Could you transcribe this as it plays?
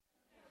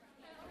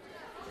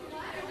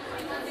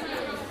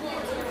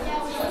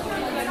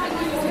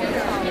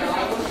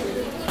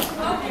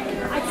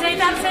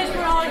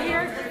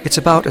It's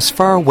about as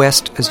far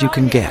west as you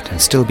can get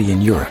and still be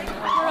in Europe.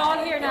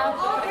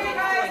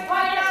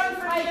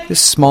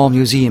 This small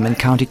museum in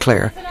County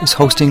Clare is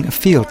hosting a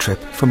field trip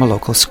from a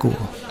local school.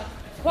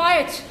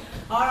 Quiet!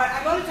 Alright,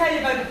 I'm going to tell you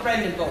about the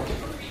Brendan boat.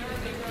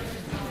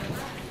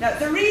 Now,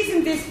 the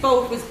reason this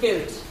boat was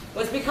built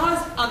was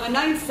because of a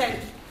 9th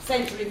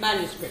century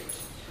manuscript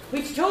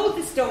which told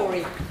the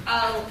story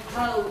of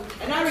how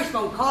an Irish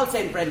monk called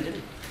St.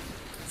 Brendan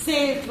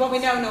saved what we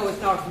now know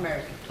as North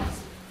America.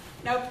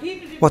 Now,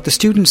 what the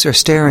students are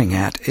staring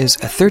at is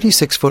a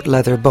 36-foot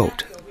leather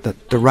boat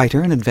that the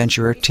writer and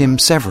adventurer Tim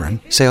Severin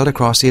sailed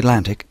across the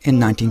Atlantic in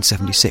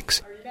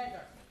 1976.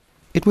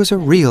 It was a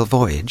real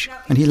voyage,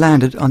 and he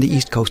landed on the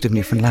east coast of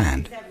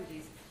Newfoundland.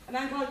 A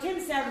man called Tim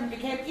Severin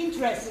became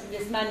interested in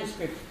this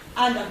manuscript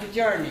and of the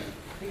journey,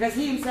 because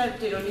he himself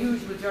did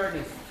unusual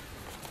journeys.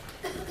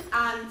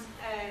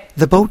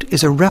 The boat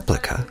is a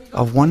replica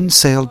of one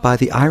sailed by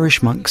the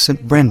Irish monk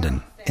St.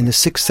 Brendan in the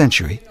 6th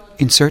century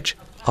in search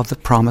of the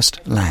promised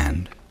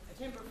land.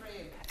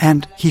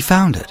 And he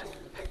found it.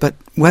 But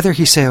whether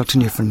he sailed to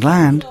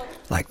Newfoundland,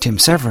 like Tim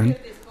Severin,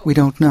 we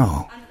don't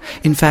know.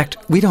 In fact,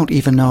 we don't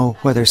even know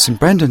whether St.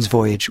 Brendan's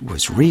voyage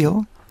was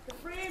real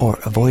or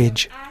a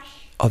voyage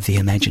of the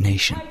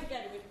imagination.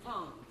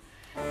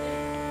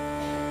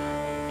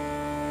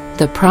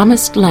 The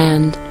Promised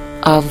Land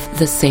of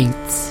the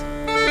Saints.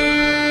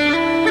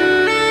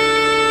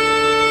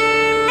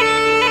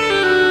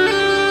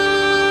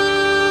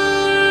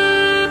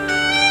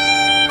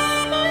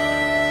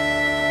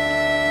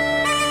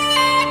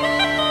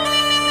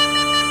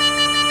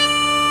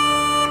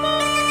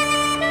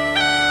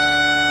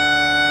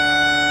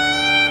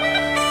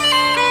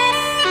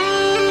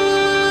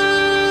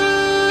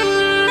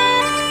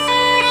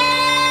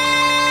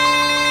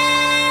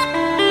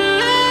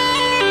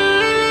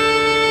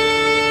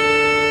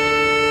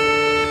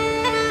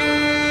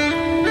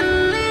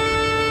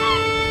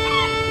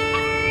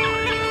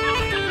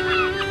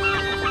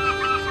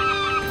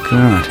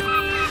 God.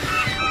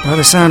 By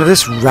the sound of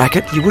this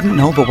racket, you wouldn't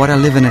know but what I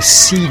live in a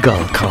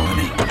seagull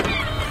colony.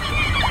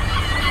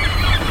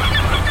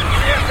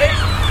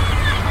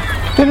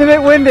 It's getting a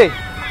bit windy.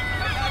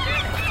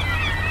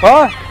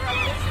 What?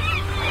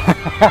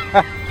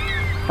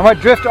 I might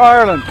drift to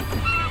Ireland.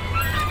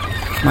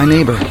 My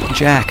neighbour,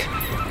 Jack,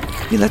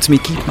 he lets me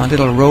keep my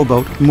little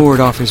rowboat moored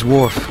off his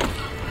wharf.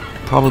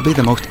 Probably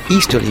the most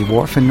easterly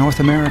wharf in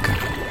North America,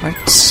 right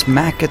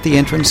smack at the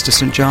entrance to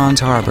St. John's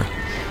Harbour,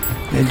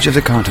 edge of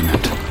the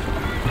continent.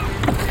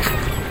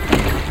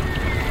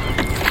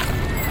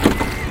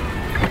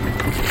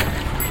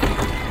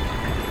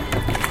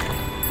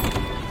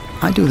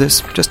 I do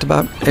this just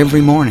about every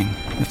morning,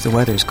 if the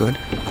weather's good.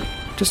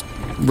 Just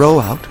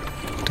row out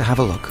to have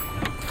a look.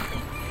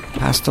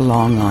 Past the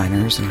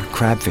longliners and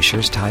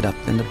crabfishers tied up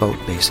in the boat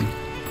basin.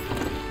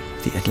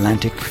 The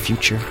Atlantic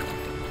Future,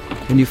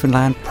 the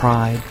Newfoundland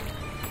Pride,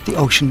 the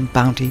Ocean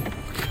Bounty,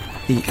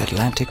 the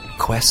Atlantic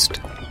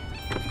Quest.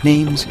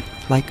 Names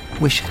like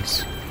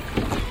wishes.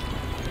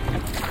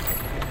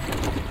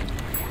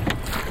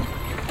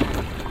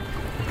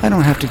 I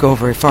don't have to go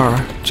very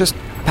far, just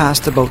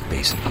past the boat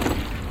basin.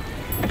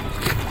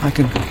 I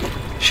can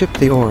ship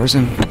the oars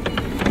and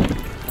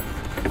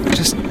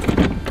just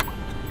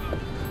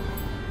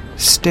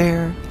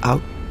stare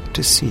out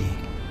to sea.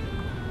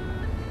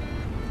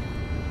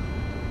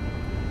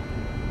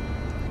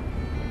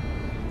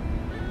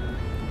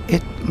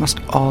 It must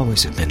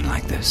always have been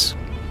like this,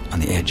 on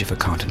the edge of a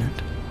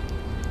continent.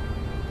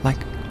 Like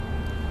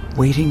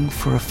waiting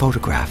for a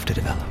photograph to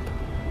develop.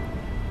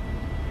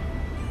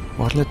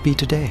 What'll it be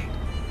today?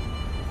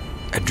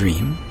 A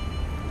dream?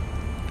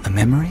 A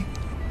memory?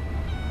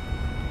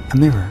 A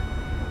mirror?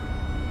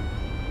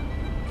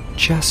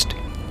 Just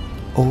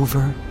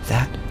over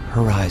that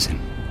horizon.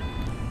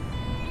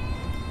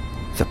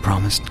 The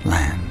promised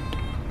land.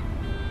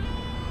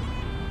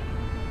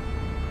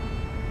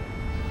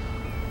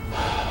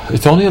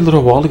 It's only a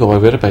little while ago I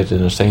read about it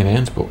in a St.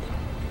 Anne's book.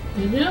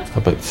 Did you?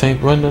 About St.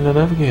 Brendan the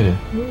Navigator.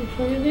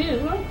 So you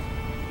did, what?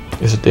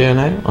 Is it there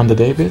now, on the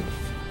daybed?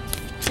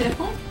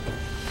 Careful.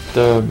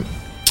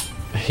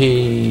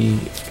 He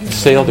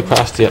sailed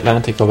across the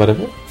Atlantic or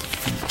whatever,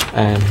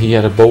 and he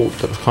had a boat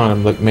that was kind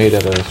of like made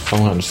out of some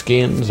kind of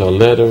skins or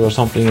leather or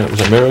something. It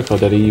was a miracle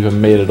that he even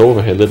made it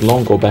over here, let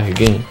alone go back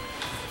again.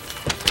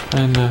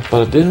 And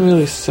but it didn't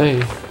really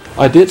say.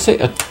 I did say.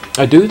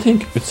 I do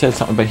think it said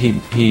something about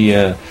he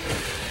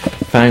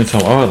found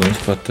some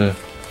islands, but.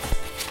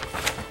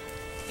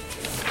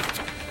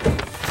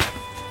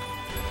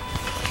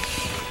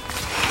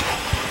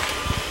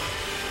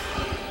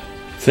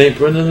 St.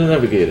 Brendan the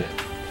Navigator.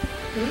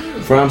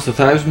 For almost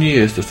 1,000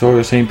 years, the story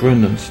of St.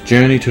 Brendan's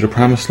journey to the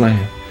Promised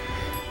Land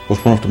was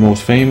one of the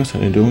most famous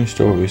and enduring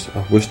stories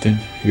of Western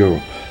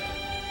Europe.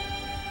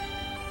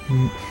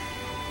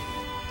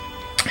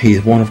 He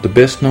is one of the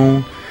best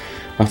known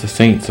of the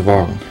saints of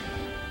Ireland.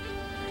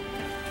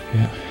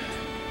 Yeah.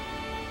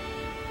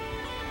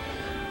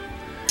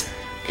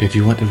 Okay, do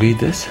you want to read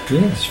this?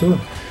 Yeah, sure.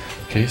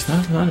 Okay, it's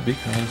not a big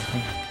card.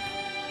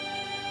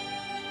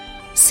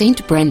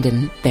 St.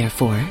 Brendan,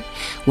 therefore,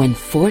 when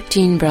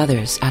 14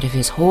 brothers out of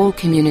his whole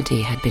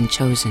community had been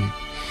chosen,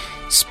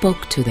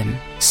 spoke to them,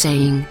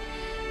 saying,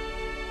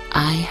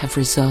 I have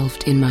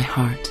resolved in my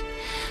heart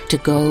to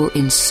go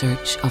in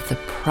search of the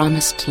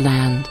promised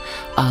land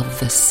of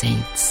the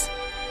saints.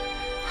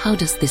 How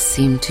does this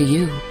seem to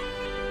you?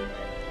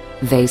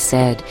 They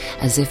said,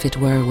 as if it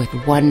were with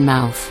one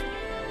mouth,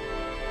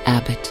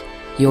 Abbot,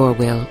 your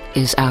will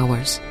is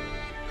ours.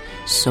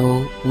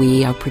 So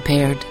we are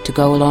prepared to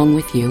go along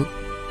with you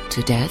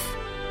to death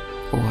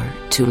or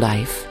to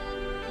life.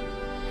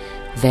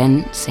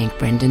 Then St.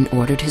 Brendan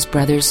ordered his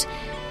brothers,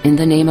 in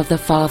the name of the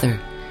Father,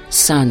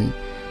 Son,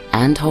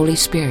 and Holy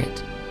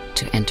Spirit,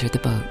 to enter the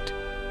boat.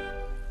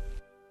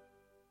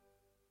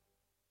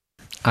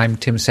 I'm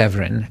Tim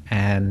Severin,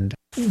 and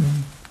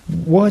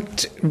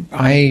what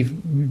I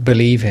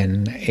believe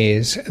in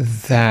is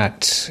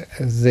that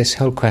this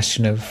whole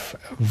question of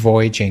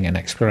voyaging and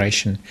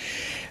exploration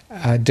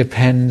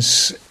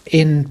depends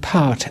in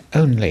part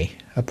only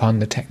upon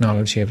the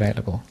technology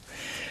available.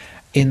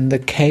 In the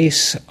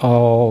case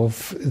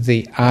of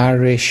the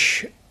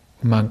Irish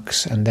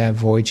monks and their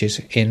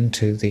voyages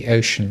into the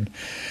ocean,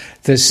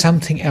 there's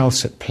something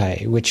else at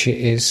play, which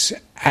is,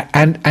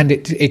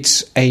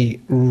 it's a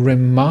really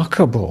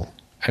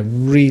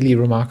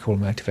remarkable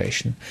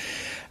motivation,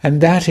 and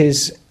that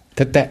is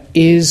that there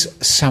is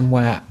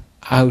somewhere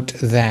out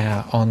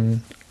there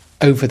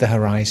over the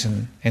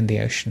horizon in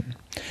the ocean.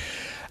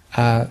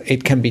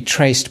 It can be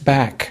traced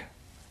back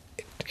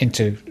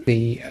into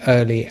the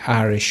early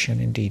Irish and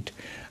indeed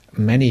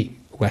many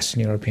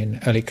Western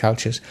European early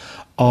cultures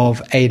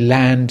of a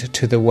land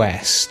to the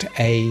west,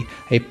 a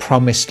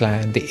promised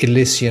land, the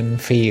Elysian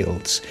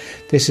fields.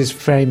 This is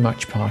very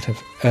much part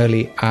of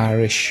early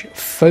Irish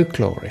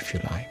folklore, if you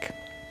like.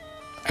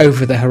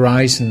 Over the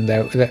horizon,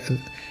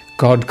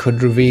 God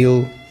could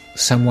reveal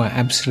somewhere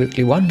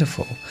absolutely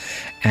wonderful.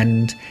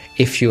 And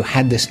if you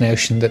had this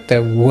notion that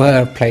there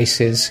were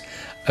places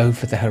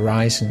over the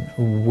horizon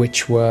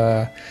which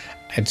were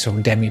a sort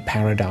of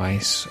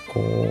demi-paradise,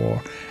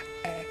 or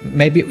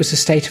maybe it was a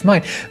state of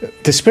mind.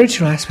 The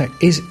spiritual aspect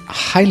is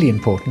highly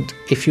important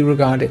if you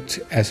regard it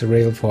as a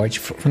real voyage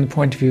from the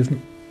point of view of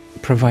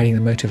providing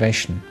the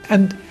motivation.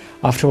 And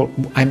after all,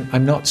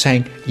 I'm not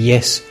saying,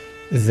 yes,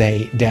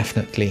 they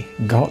definitely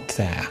got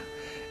there.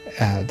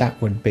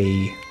 That would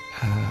be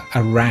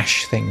a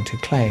rash thing to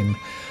claim.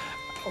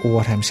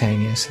 What I'm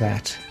saying is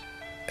that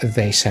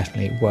they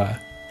certainly were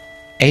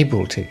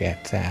able to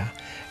get there,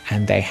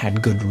 and they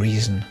had good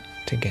reason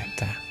to get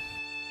there.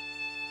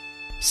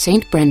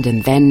 St.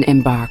 Brendan then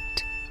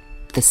embarked.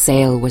 The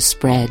sail was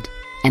spread,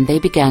 and they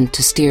began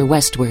to steer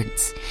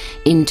westwards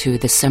into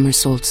the summer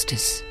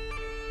solstice.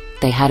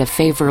 They had a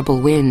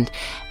favourable wind,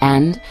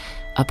 and,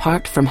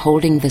 apart from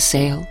holding the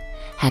sail,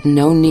 had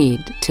no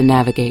need to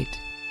navigate.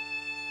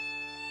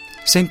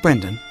 St.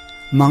 Brendan,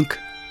 monk,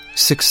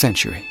 6th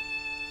century.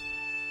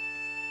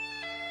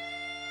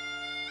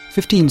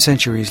 15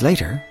 centuries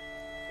later,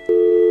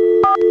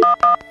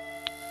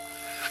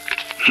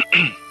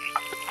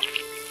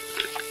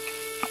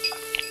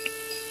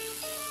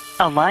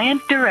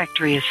 Alliant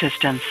Directory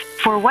Assistance.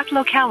 For what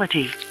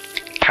locality?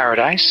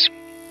 Paradise.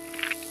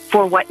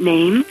 For what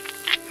name?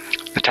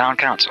 The Town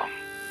Council.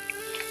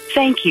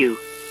 Thank you.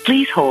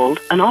 Please hold.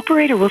 An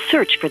operator will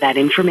search for that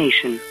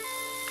information.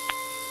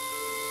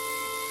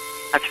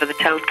 That's for the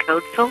Town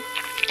Council?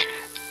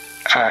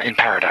 In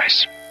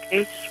Paradise.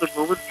 Okay, just 1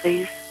 moment,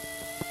 please.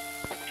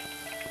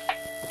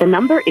 The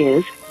number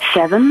is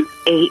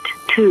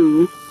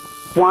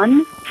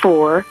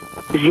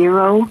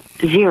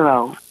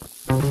 782-1400.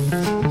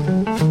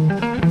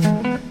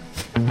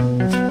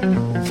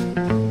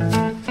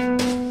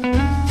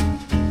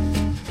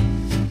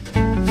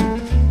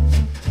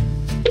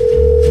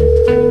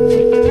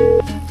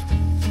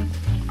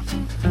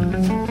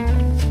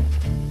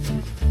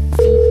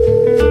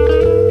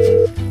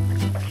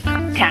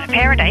 Town of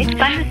Paradise,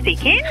 Sandra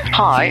speaking.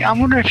 Hi, I'm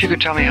wondering if you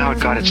could tell me how it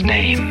got its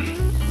name.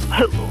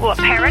 What,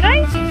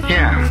 Paradise?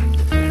 Yeah.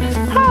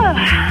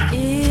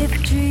 If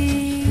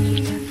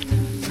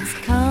dreams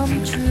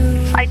come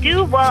true. I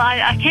do, well,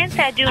 I can't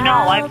say I do know.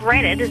 I've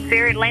read it. It's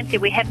very lengthy.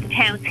 We have the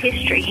town's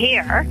history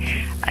here.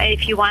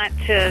 If you want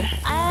to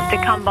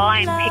come by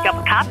and pick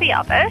up a copy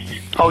of it.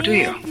 Oh, do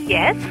you?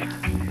 Yes.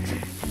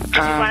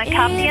 Do you want a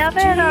copy of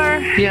it, or?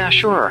 Yeah,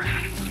 sure.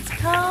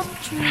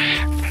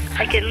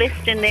 I could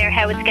list in there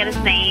how it's got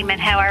its name and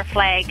how our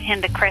flag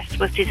and the crest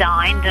was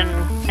designed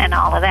and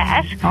all of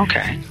that.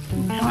 Okay.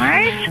 All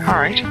right. All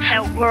right.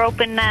 Now, we're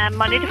open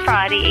Monday to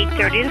Friday,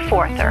 8:30 to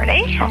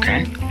 4:30.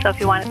 Okay. So if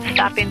you wanted to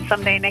stop in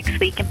someday next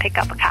week and pick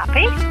up a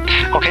copy.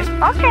 Okay.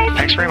 Okay.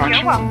 Thanks very much.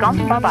 You're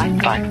welcome. Bye-bye.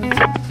 Bye.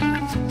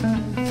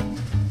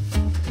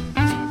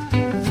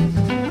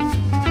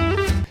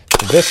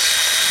 This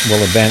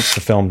will advance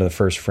the film to the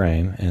first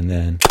frame, and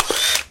then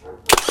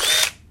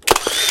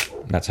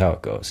that's how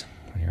it goes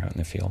when you're out in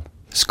the field.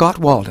 Scott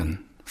Walden,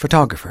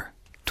 photographer,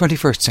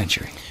 21st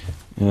century.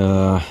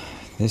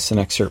 This is an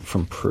excerpt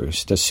from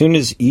Proust. As soon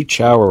as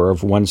each hour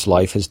of one's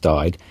life has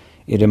died,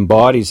 It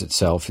embodies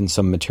itself in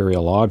some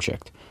material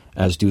object,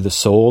 as do the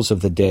souls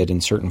of the dead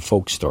in certain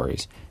folk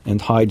stories,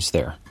 and hides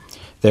there.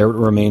 There it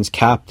remains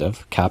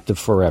captive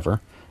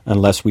forever,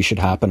 unless we should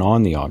happen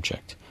on the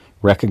object,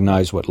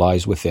 recognize what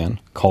lies within,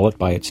 call it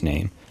by its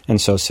name, and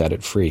so set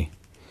it free.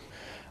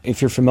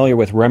 If you're familiar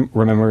with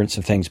Remembrance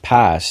of Things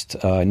Past,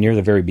 near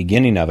the very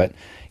beginning of it,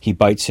 he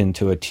bites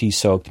into a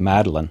tea-soaked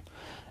Madeleine.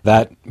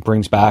 That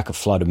brings back a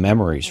flood of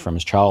memories from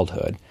his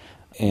childhood.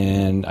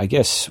 And I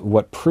guess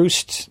what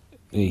Proust,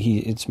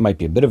 it might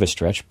be a bit of a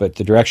stretch, but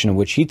the direction in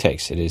which he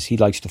takes it is he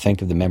likes to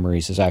think of the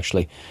memories as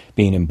actually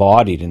being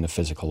embodied in the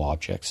physical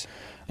objects.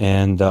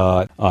 And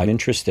I'm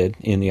interested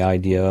in the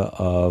idea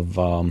of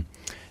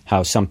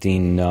how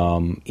something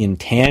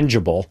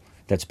intangible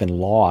that's been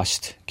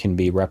lost can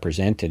be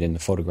represented in the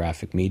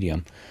photographic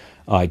medium.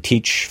 I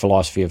teach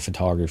philosophy of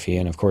photography,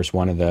 and of course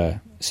one of the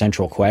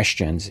central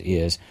questions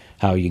is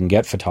how you can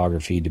get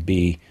photography to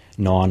be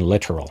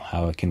non-literal,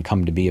 how it can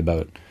come to be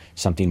about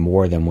something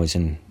more than was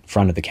in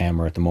front of the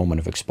camera at the moment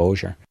of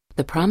exposure.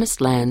 The Promised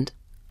Land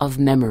of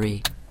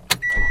Memory.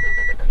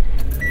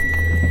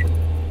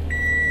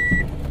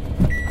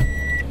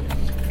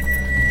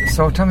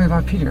 So tell me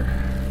about Peter.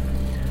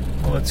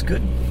 Well, it's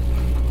good.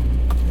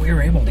 We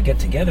were able to get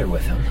together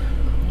with him.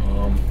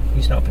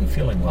 He's not been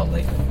feeling well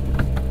lately.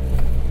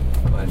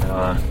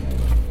 But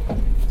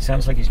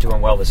sounds like he's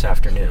doing well this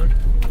afternoon.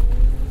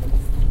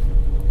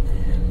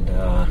 And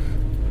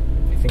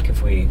I think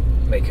if we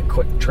make a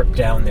quick trip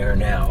down there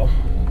now,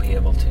 we'll be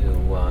able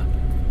to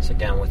sit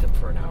down with him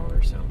for an hour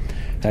or so.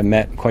 I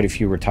met quite a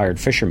few retired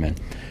fishermen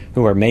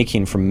who are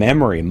making from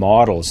memory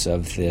models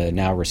of the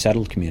now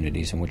resettled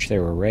communities in which they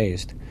were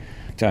raised.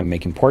 I'm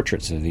making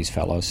portraits of these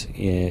fellows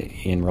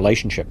in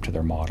relationship to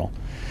their model.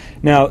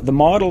 Now, the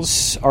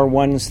models are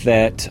ones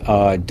that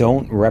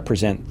don't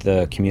represent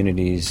the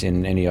communities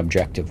in any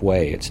objective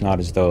way. It's not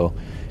as though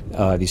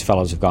these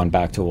fellows have gone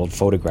back to old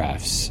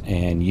photographs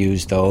and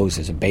used those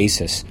as a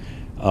basis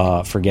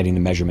for getting the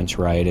measurements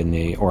right and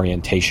the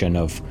orientation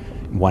of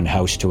one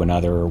house to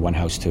another or one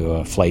house to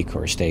a flake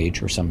or a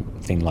stage or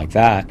something like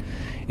that.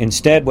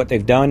 Instead, what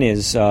they've done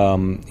is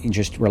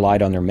just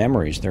relied on their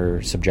memories,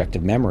 their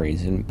subjective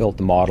memories, and built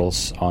the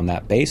models on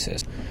that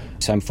basis.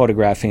 So I'm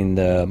photographing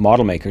the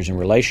model makers in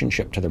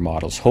relationship to their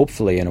models,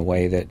 hopefully in a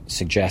way that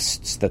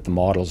suggests that the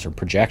models are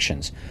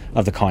projections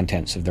of the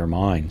contents of their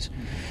minds.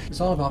 It's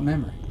all about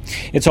memory.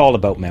 It's all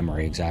about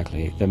memory,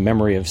 exactly. The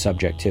memory of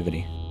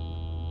subjectivity.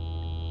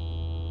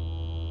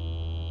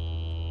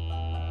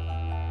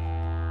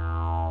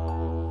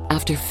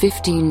 After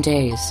 15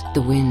 days,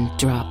 the wind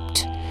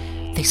dropped.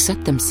 They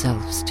set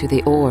themselves to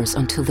the oars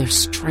until their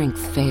strength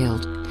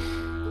failed.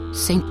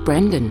 St.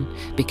 Brendan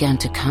began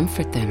to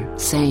comfort them,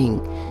 saying,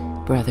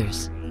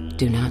 "Brothers,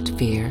 do not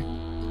fear.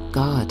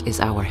 God is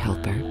our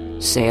helper,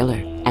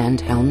 sailor and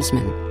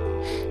helmsman.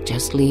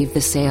 Just leave the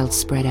sails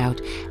spread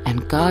out,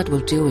 and God will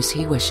do as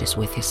he wishes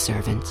with his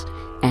servants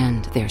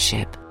and their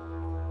ship."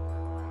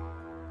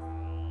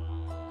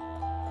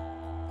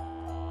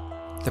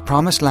 The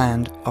Promised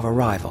Land of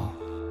Arrival.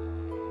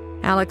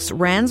 Alex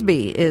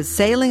Ransby is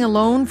sailing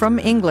alone from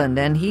England,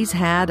 and he's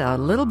had a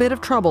little bit of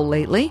trouble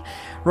lately.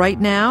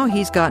 Right now,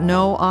 he's got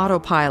no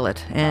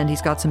autopilot, and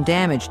he's got some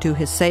damage to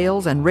his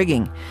sails and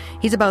rigging.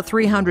 He's about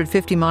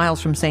 350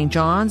 miles from St.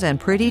 John's and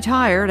pretty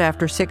tired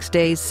after 6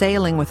 days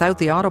sailing without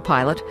the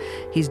autopilot.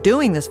 He's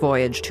doing this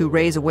voyage to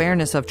raise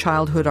awareness of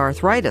childhood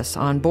arthritis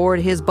on board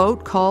his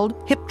boat called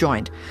Hip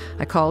Joint.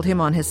 I called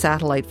him on his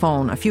satellite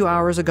phone a few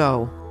hours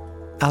ago.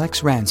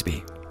 Alex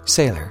Ransby,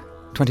 sailor,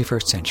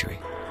 21st century.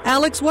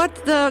 Alex, what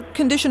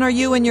condition are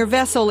you and your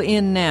vessel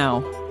in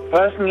now?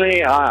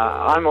 Personally,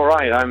 I'm all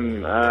right.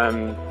 I'm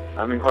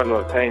in quite a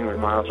lot of pain with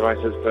my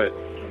arthritis, but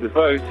the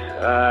boat,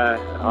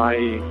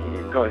 I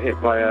got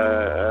hit by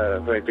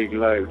a very big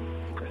low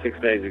 6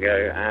 days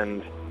ago,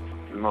 and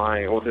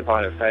my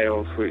autopilot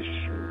failed, which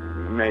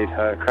made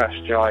her crash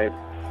jibe.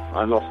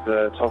 I lost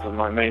the top of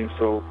my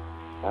mainsail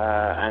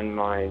and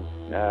my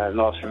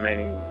last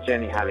remaining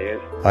jenny halyard.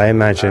 I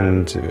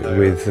imagined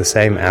with the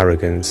same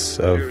arrogance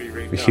of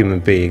human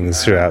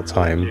beings throughout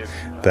time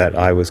that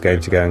I was going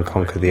to go and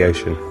conquer the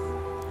ocean.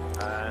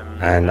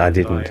 And I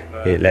didn't.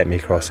 It let me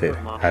cross it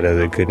out of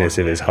the goodness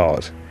of its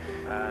heart.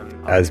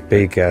 As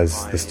big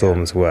as the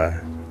storms were,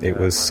 it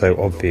was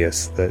so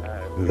obvious that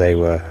they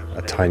were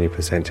a tiny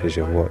percentage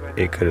of what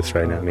it could have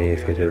thrown at me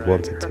if it had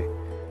wanted to.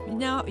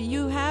 Now,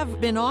 you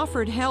have been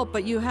offered help,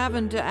 but you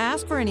haven't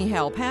asked for any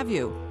help, have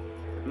you?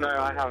 No,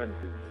 I haven't.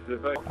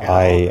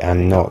 I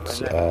am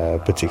not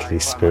a particularly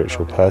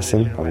spiritual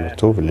person. I'm not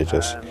at all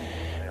religious.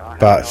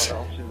 But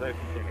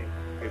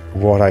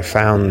what I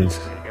found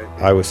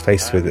I was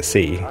faced with at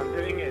sea,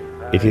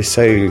 it is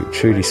so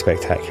truly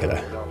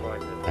spectacular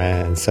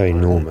and so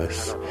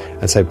enormous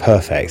and so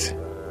perfect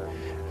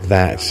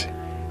that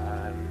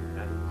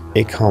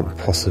it can't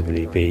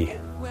possibly be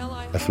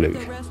a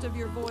fluke.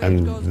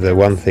 And the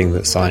one thing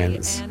that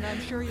science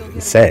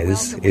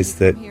says is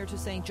that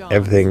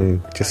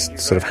everything just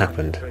sort of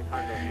happened,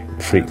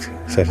 freak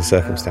set of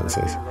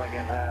circumstances,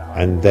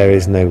 and there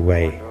is no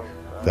way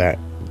that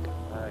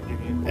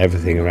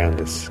everything around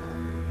us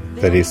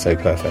that is so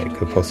perfect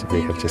could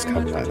possibly have just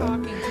come like that.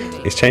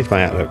 It's changed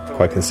my outlook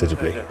quite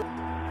considerably.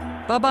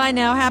 Bye-bye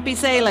now. Happy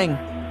sailing.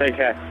 Take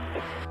care.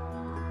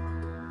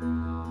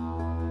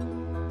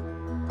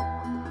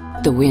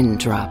 The wind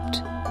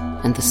dropped,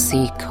 and the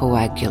sea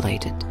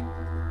coagulated.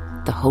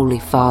 The Holy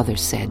Father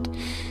said,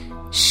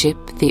 "Ship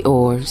the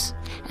oars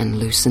and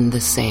loosen the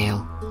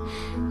sail.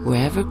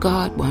 Wherever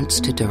God wants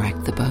to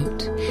direct the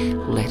boat,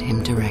 let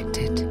him direct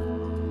it."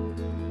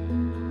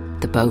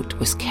 The boat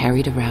was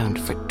carried around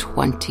for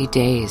 20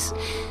 days,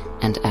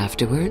 and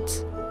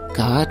afterwards,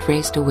 God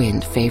raised a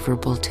wind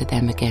favorable to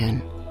them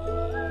again.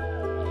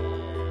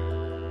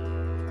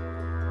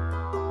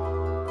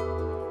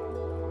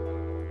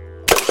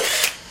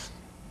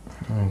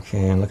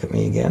 Okay, and look at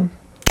me again.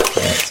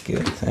 That's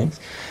good, thanks.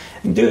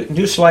 And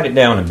do slide it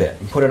down a bit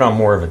and put it on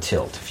more of a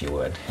tilt, if you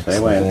would.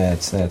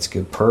 That's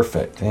good,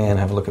 perfect. And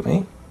have a look at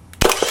me.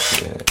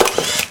 Good.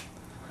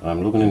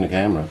 I'm looking in the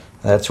camera.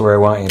 That's where I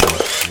want you to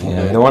look. Okay.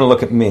 Yeah, you don't want to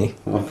look at me.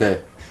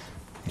 Okay.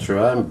 Sure,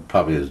 I'm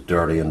probably as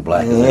dirty and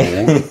black as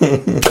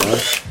anything.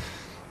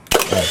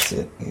 That's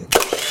it. Good.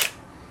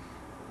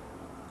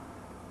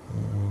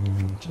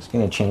 Just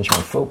going to change my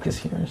focus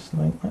here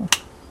slightly.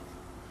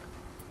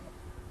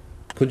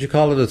 Could you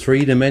call it a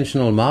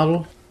three-dimensional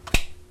model?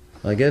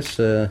 I guess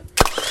of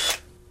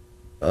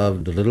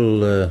the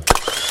little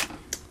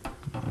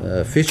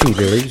fishing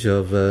village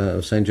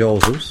of St.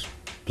 Joseph's,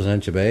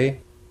 Placentia Bay,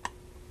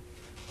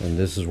 and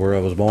this is where I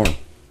was born.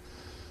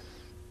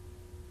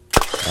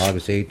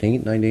 August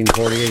 18th,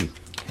 1948.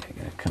 Okay,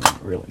 I gotta come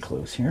really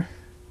close here.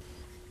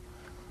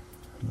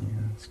 Yeah,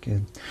 that's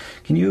good.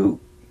 Can you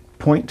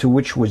point to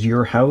which was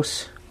your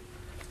house?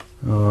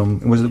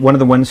 Was it one of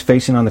the ones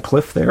facing on the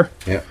cliff there?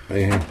 Yeah,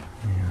 right here.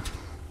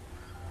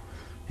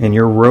 And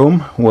your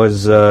room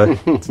was...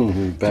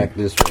 back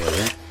this way, I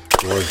think,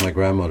 towards my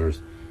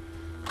grandmother's.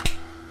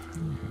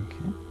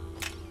 Okay.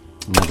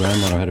 My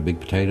grandmother had a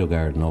big potato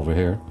garden over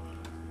here.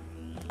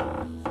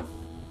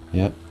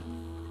 Yep.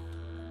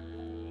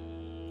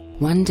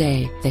 One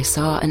day they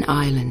saw an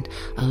island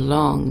a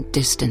long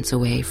distance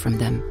away from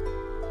them.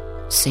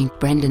 St.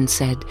 Brendan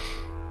said,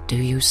 "Do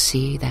you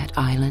see that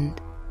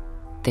island?"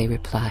 They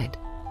replied,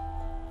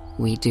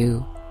 "We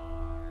do."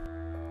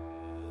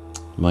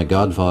 My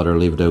godfather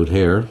lived out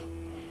here,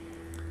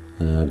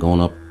 going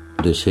up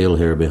this hill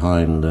here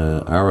behind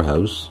our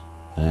house,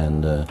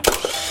 and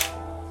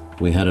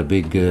we had a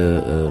big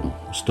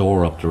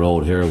store up the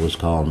road here. It was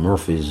called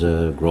Murphy's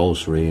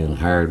Grocery and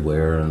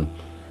Hardware, and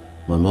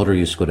my mother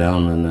used to go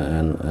down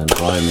and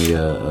buy me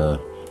a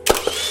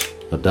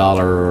 $1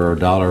 or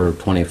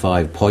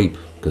 $1.25 pipe,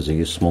 because he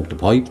used to smoke the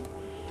pipe,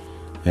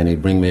 and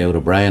he'd bring me out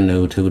a brand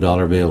new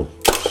 $2 bill.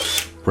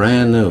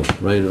 Brand new,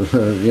 right?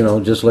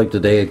 Just like the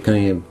day it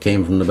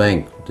came from the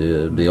bank,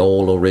 the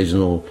old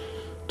original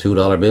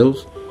 $2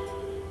 bills.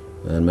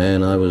 And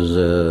man, I was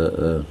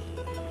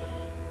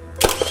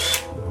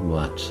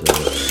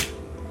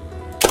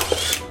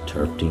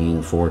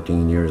 13,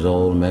 14 years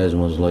old.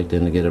 Imagine what it's like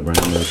then to get a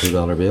brand new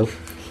 $2 bill.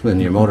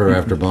 And your mother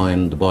after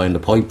buying the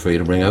pipe for you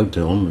to bring out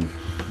to him.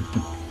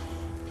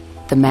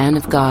 The man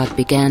of God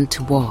began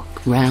to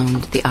walk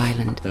round the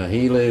island.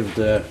 He lived.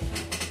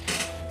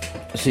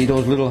 See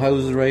those little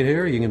houses right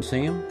here? You can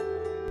see them.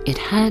 It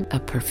had a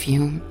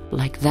perfume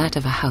like that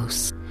of a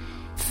house,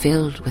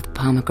 filled with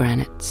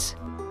pomegranates.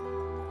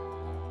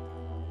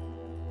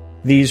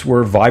 These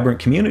were vibrant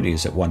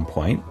communities at one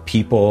point.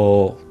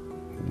 People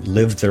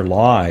lived their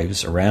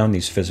lives around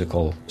these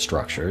physical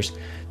structures.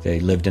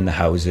 They lived in the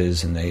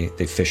houses and they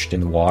fished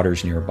in the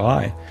waters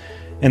nearby.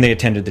 And they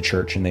attended the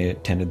church and they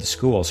attended the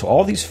school. So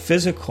all these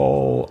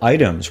physical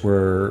items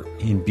were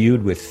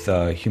imbued with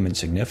human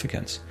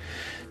significance.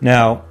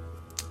 Now,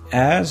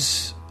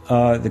 as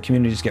the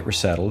communities get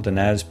resettled and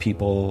as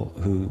people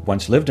who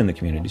once lived in the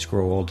communities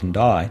grow old and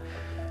die,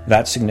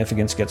 that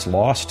significance gets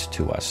lost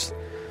to us.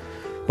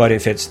 But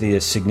if it's the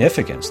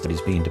significance that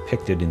is being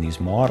depicted in these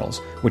models,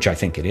 which I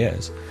think it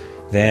is,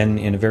 then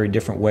in a very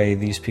different way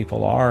these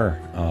people are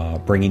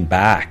bringing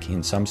back,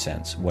 in some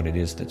sense, what it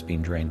is that's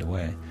being drained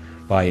away.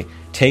 By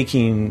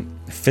taking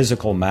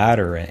physical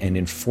matter and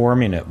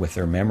informing it with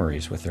their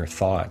memories, with their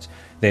thoughts,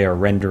 they are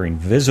rendering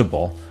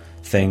visible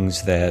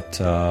things that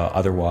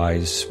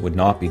otherwise would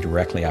not be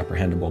directly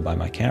apprehendable by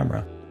my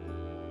camera.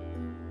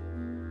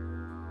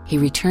 He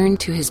returned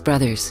to his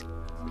brothers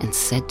and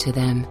said to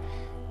them,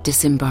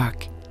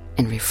 "Disembark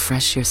and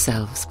refresh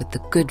yourselves with the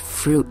good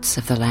fruits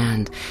of the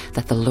land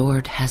that the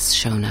Lord has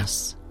shown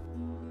us."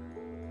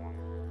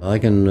 I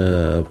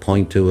can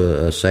point to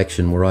a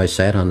section where I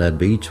sat on that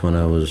beach when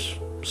I was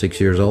 6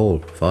 years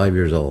old, 5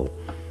 years old.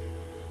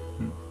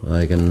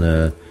 I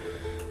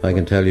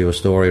can tell you a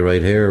story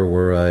right here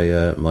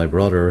where my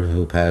brother,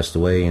 who passed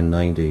away in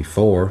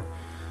 '94,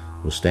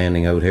 was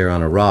standing out here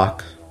on a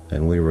rock,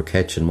 and we were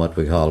catching what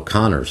we call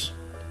conners.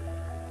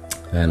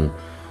 And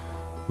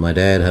my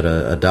dad had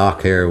a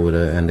dock here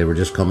and they were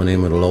just coming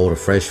in with a load of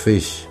fresh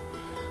fish,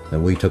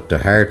 and we took the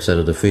hearts out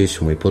of the fish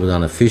and we put it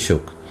on a fish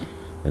hook.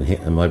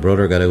 And my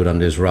brother got out on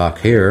this rock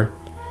here,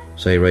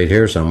 say right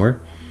here somewhere,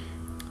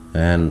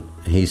 And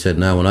he said,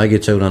 now when I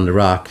gets out on the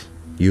rock,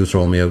 you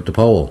throw me out the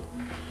pole.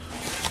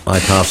 I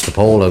tossed the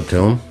pole out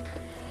to him.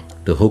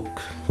 The hook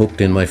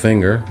hooked in my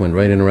finger, went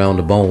right in around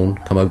the bone,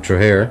 come out through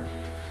here.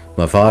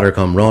 My father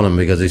come running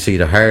because he see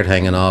the heart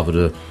hanging off of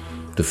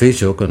the fish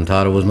hook and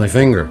thought it was my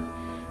finger.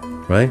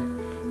 Right?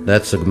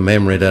 That's a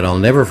memory that I'll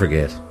never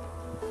forget.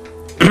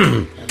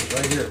 Right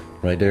here.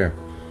 Right there.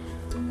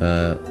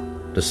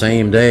 The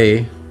same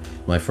day,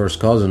 my first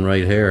cousin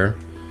right here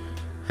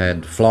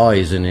had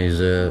flies in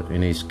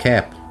his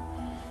cap,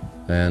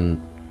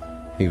 and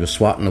he was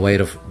swatting away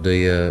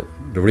the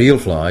real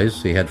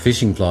flies. He had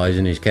fishing flies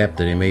in his cap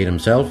that he made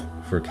himself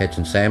for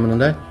catching salmon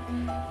and that,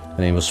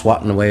 and he was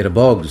swatting away the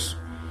bugs,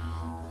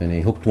 and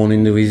he hooked one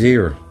into his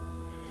ear.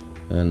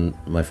 And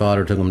my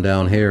father took him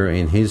down here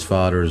in his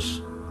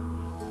father's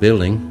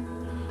building,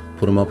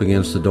 put him up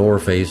against the door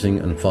facing,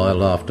 and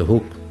filed off the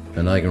hook.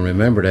 And I can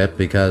remember that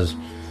because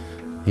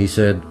he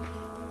said,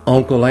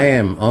 Uncle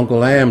Lamb,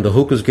 the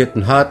hook is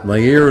getting hot, my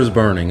ear is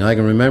burning. I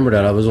can remember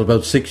that. I was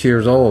about 6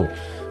 years old.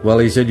 Well,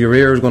 he said, your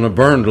ear is going to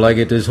burn till I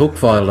get this hook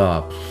filed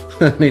off.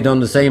 And he done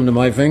the same to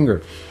my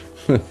finger.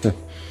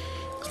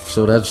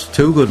 So that's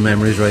two good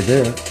memories right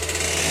there.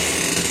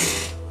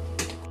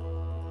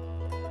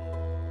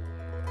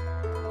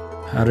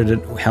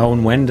 How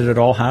and when did it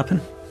all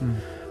happen?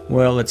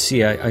 Well, let's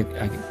see. I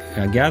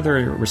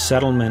gather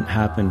resettlement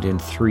happened in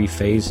 3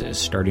 phases,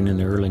 starting in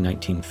the early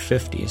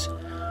 1950s.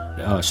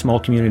 Small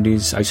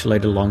communities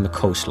isolated along the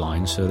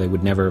coastline, so they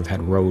would never have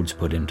had roads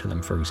put into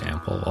them, for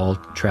example. All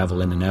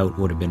travel in and out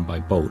would have been by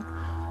boat.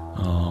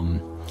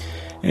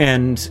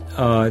 And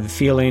the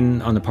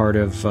feeling on the part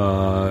of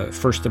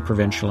first the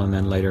provincial and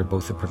then later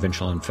both the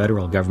provincial and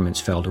federal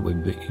governments felt it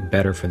would be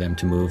better for them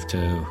to move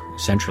to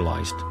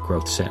centralized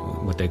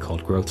what they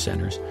called growth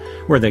centers,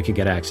 where they could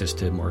get access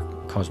to more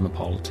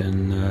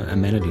cosmopolitan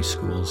amenities,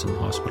 schools and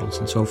hospitals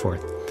and so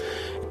forth.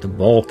 The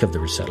bulk of the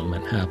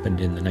resettlement happened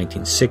in the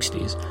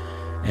 1960s,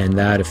 and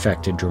that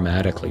affected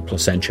dramatically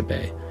Placentia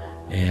Bay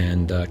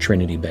and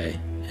Trinity Bay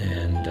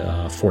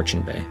and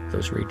Fortune Bay,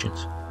 those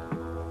regions.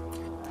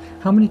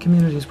 How many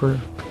communities were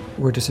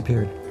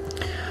disappeared?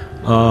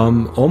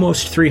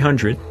 Almost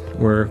 300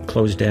 were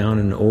closed down,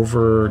 and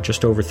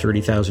just over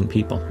 30,000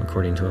 people,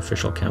 according to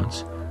official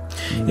counts.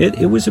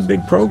 It was a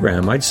big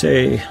program. I'd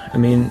say,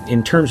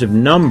 in terms of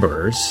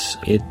numbers,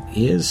 it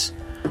is,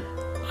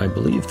 I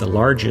believe, the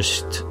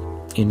largest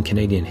in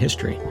Canadian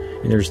history.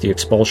 There's the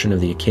expulsion of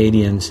the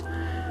Acadians,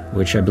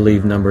 which I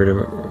believe numbered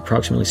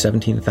approximately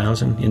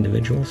 17,000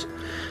 individuals.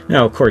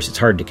 Now, of course, it's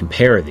hard to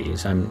compare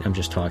these. I'm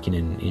just talking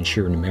in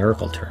sheer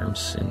numerical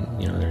terms, and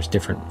there's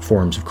different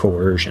forms of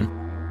coercion.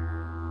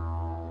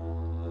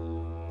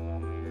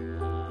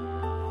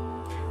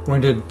 When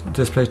did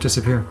this place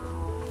disappear?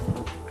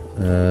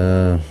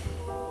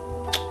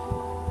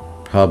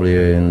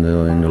 Probably in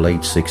the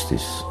late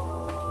 60s.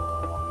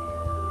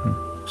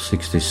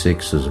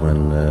 66 is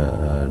when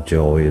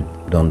Joey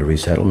had done the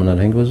resettlement, I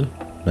think, was it?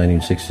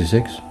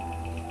 1966.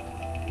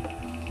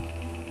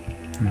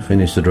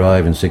 Finished the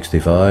drive in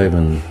 65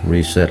 and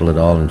resettled it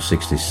all in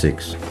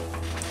 66.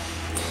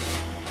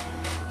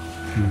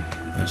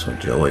 That's what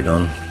Joey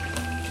done.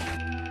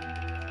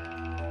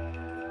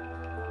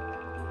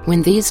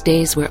 When these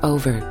days were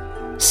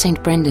over,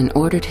 St. Brendan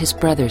ordered his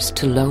brothers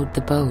to load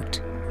the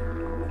boat.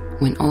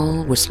 When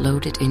all was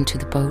loaded into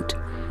the boat,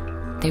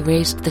 they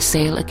raised the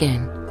sail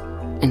again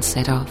and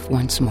set off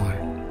once more.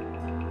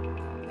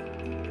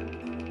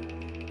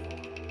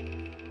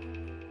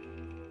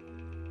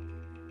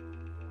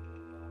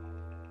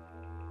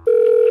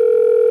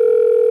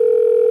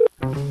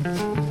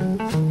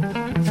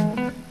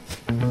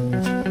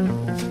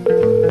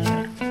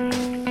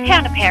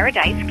 Town of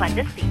Paradise,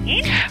 Glenda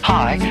speaking.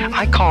 Hi,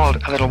 I called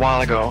a little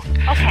while ago.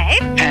 Okay.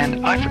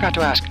 And I forgot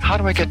to ask, how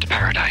do I get to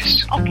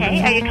Paradise?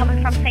 Okay, are you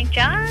coming from St.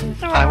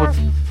 John's or?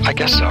 I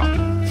guess so.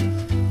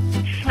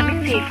 Let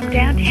me see, from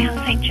downtown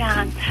St.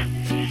 John's.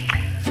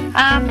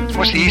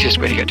 What's the easiest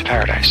way to get to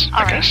Paradise?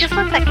 All right, just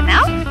 1 second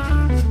now.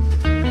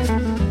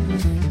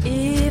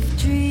 If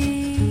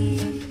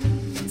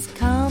dreams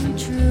come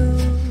true.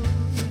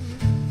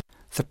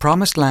 The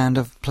Promised Land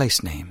of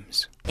Place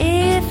Names.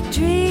 If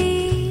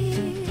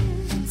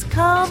dreams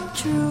come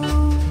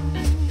true.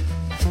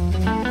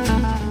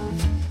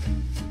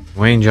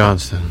 Wayne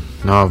Johnston,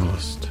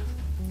 novelist.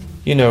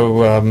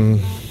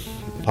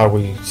 How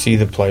we see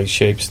the place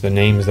shapes the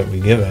names that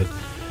we give it.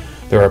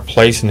 There are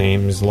place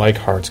names like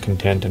Heart's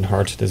Content and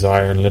Heart's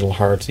Desire and Little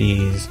Heart's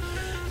Ease.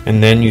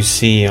 And then you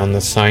see on the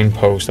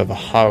signpost of a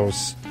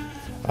house,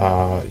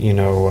 the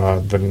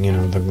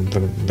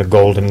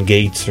Golden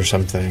Gates or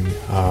something.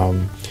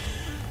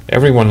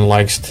 Everyone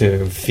likes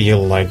to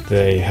feel like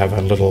they have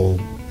a little,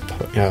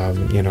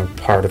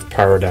 part of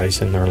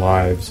paradise in their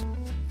lives.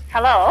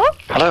 Hello?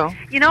 Hello?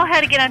 You know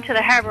how to get onto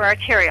the Harbour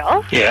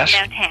Arterial? Yes.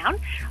 Downtown?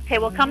 Okay,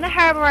 we'll come to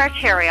Harbour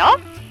Arterial.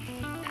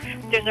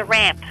 There's a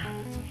ramp.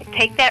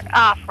 Take that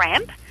off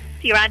ramp.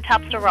 You're on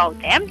top of the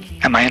road then.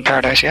 Am I in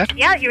Paradise yet?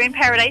 Yeah, you're in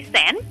Paradise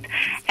then.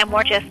 And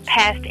we're just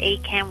past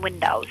ACAM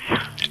windows.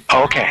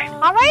 Okay.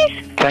 All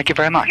right? Thank you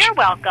very much. You're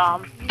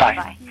welcome. Bye.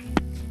 Bye.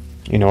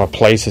 a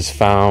place is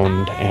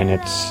found and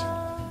it's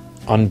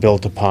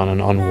unbuilt upon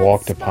and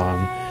unwalked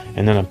upon,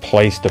 and then a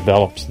place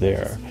develops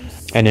there.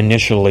 And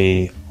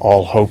initially,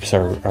 all hopes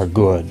are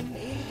good.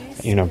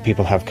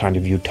 People have kind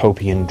of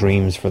utopian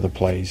dreams for the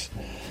place,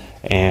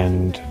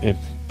 and it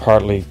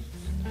partly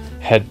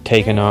had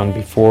taken on,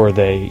 before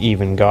they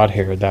even got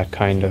here, that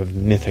kind of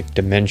mythic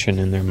dimension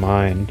in their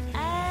mind.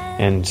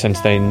 And since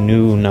they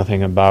knew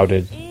nothing about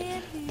it,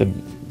 the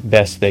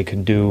best they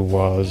could do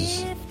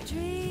was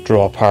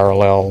draw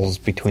parallels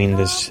between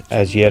this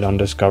as yet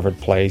undiscovered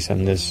place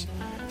and this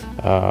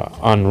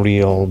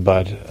unreal,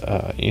 but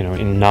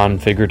in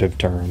non-figurative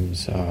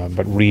terms,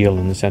 but real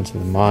in the sense of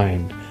the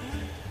mind.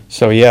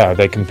 So yeah,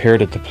 they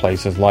compared it to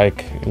places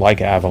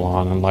like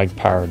Avalon and like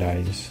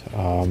Paradise.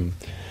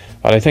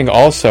 But I think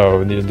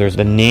also there's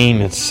the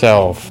name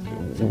itself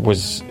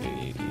was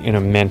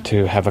meant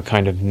to have a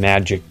kind of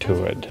magic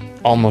to it,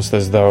 almost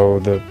as though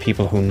the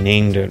people who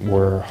named it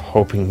were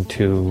hoping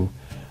to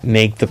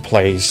make the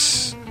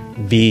place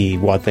be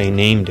what they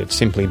named it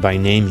simply by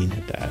naming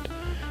it that.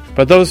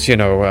 But those,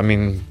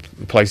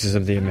 places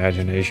of the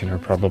imagination are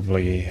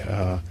probably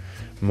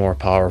more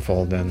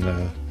powerful than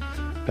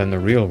the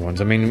real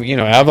ones.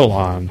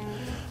 Avalon,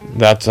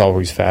 that's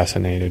always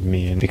fascinated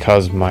me, and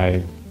because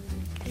my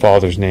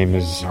father's name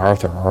is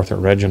Arthur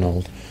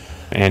Reginald,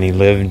 and he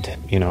lived,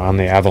 on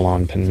the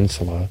Avalon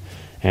Peninsula,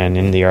 and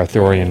in the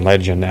Arthurian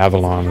legend,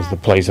 Avalon is the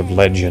place of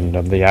legend,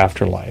 of the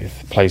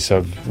afterlife, place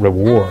of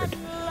reward.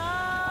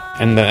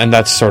 And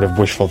that's sort of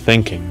wishful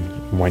thinking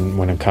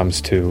when it comes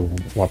to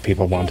what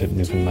people wanted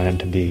Newfoundland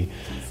to be.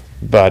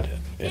 But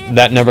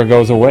that never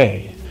goes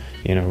away.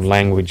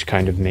 Language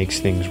kind of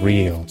makes things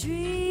real.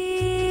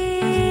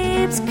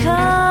 Dreams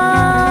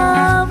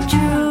come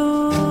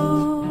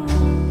true.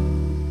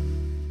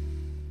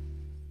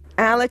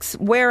 Alex,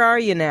 where are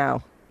you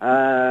now?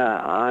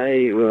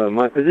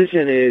 My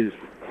position is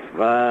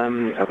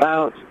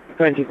about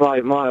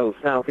 25 miles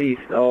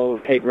southeast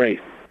of Cape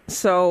Race.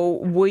 So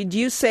would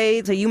you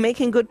say, are you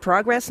making good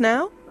progress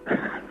now?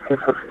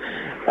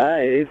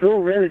 It's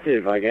all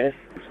relative, I guess.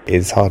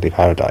 It's hardly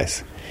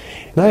paradise.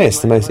 No,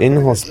 it's the most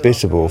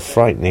inhospitable,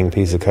 frightening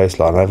piece of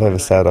coastline I've ever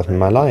sailed up in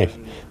my life.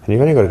 And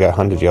you've only got to go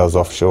 100 yards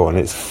offshore, and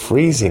it's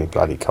freezing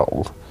bloody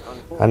cold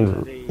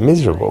and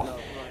miserable.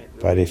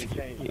 But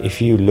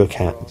if you look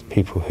at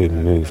people who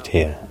moved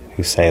here,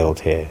 who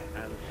sailed here,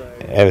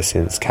 ever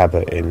since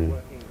Cabot in,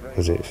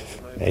 was it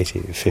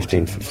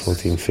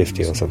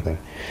 1450 or something,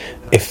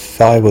 if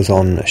I was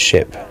on a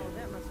ship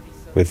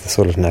with the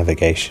sort of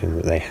navigation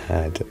that they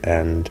had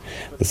and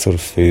the sort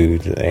of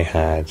food that they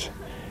had,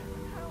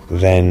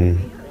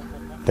 then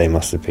they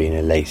must have been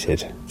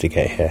elated to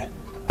get here.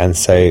 And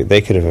so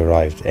they could have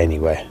arrived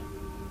anywhere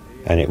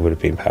and it would have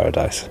been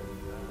paradise.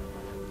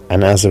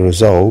 And as a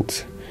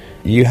result,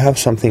 you have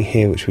something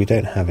here which we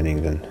don't have in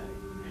England.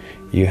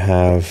 You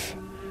have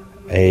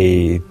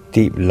a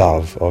deep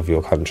love of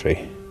your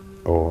country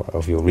or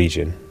of your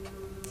region,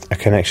 a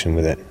connection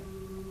with it.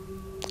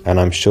 And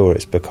I'm sure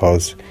it's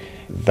because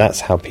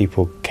that's how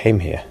people came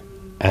here.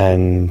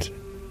 And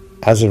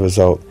as a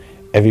result,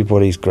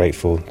 everybody's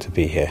grateful to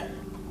be here.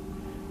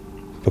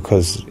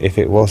 Because if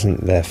it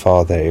wasn't their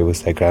father, it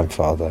was their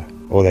grandfather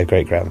or their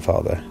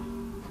great-grandfather.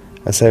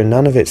 And so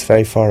none of it's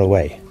very far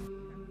away.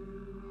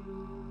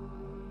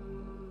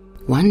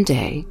 One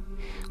day,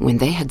 when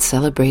they had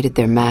celebrated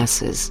their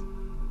masses,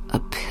 a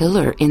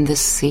pillar in the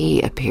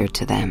sea appeared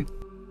to them.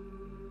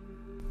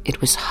 It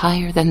was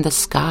higher than the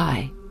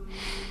sky.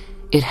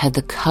 It had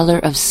the color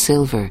of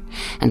silver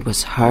and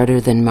was harder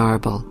than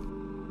marble.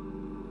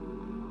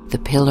 The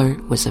pillar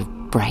was of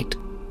bright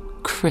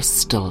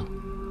crystal.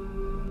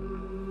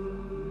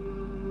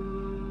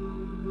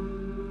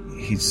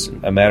 He's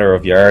a matter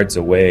of yards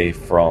away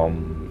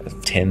from a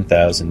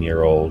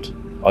 10,000-year-old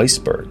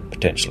iceberg,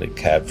 potentially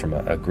calved from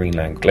a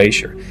Greenland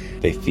glacier.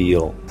 They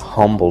feel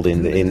humbled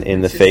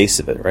in the face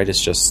of it, right? It's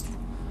just,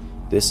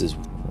 this is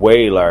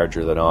way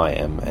larger than I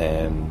am,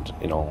 and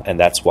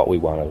that's what we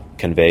want to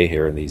convey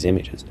here in these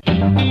images.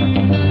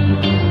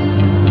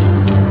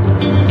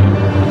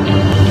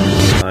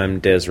 I'm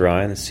Des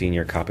Ryan, the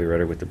senior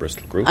copywriter with the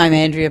Bristol Group. I'm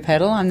Andrea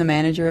Peddle. I'm the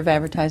manager of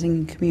advertising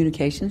and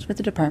communications with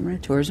the Department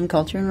of Tourism,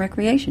 Culture and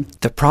Recreation.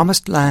 The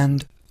promised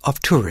land of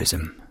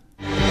tourism.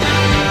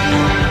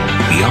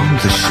 Beyond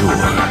the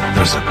shore,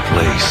 there's a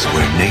place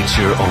where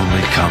nature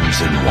only comes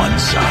in one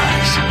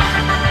size.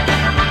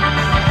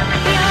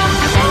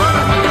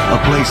 A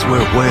place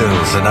where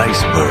whales and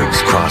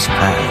icebergs cross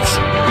paths.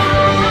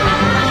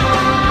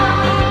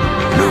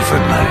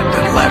 Newfoundland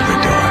and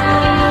Labrador.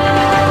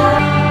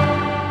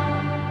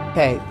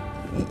 Okay,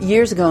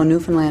 years ago in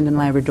Newfoundland and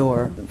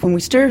Labrador, when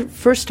we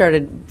first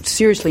started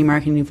seriously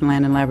marketing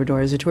Newfoundland and Labrador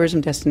as a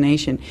tourism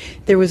destination,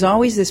 there was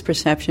always this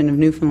perception of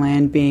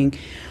Newfoundland being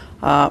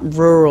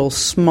rural,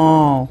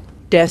 small,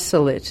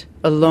 desolate,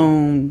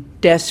 alone,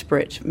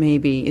 desperate,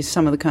 maybe, is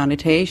some of the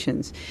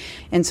connotations.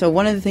 And so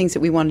one of the things that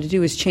we wanted to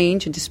do is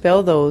change and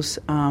dispel those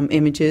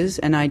images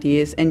and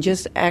ideas and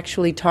just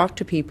actually talk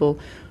to people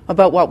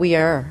about what we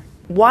are.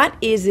 What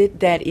is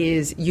it that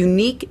is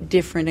unique,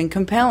 different, and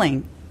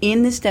compelling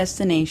in this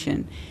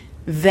destination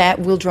that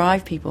will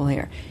drive people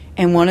here.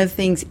 And one of the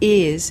things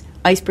is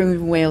iceberg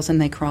whales, and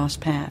they cross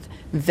path.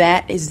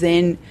 That is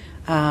then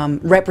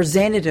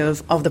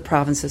representative of the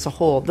province as a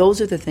whole. Those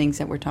are the things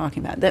that we're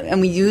talking about.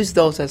 And we use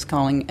those as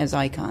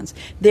icons.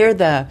 They're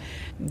the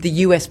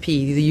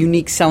USP, the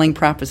unique selling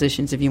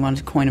propositions, if you want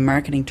to coin a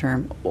marketing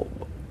term,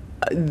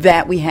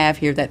 that we have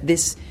here, that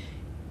this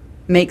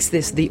makes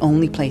this the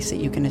only place that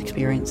you can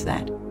experience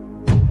that.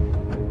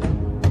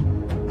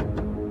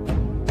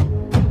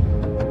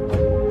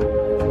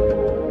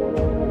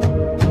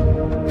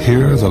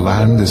 Here the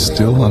land is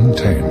still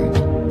untamed,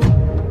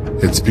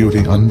 its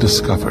beauty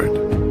undiscovered,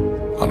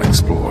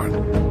 unexplored,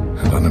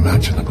 and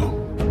unimaginable.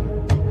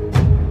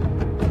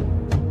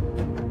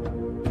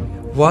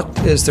 What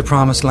is the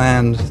promised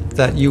land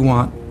that you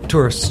want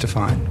tourists to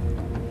find?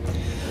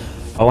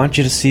 I want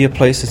you to see a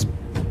place that's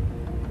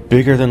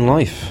bigger than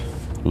life,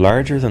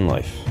 larger than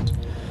life,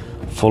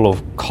 full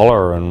of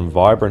colour and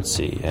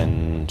vibrancy,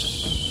 and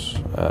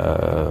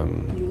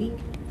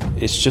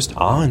it's just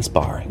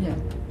awe-inspiring. Yeah.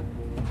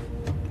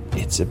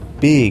 It's a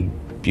big,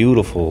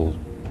 beautiful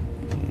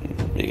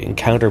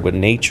encounter with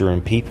nature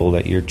and people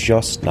that you're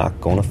just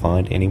not going to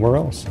find anywhere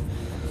else.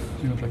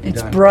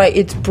 It's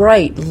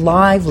bright,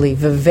 lively,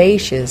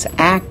 vivacious,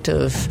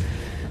 active,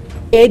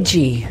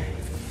 edgy,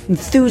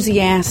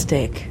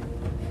 enthusiastic,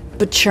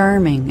 but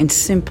charming and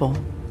simple.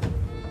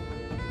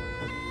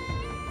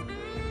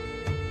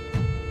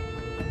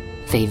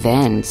 They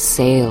then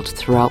sailed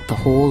throughout the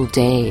whole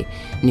day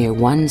near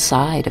one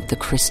side of the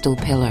crystal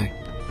pillar.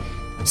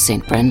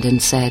 St. Brendan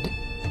said,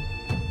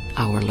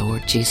 "Our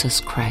Lord Jesus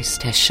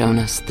Christ has shown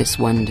us this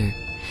wonder,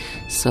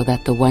 so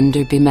that the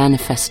wonder be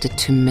manifested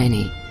to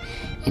many,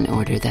 in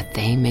order that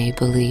they may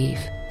believe."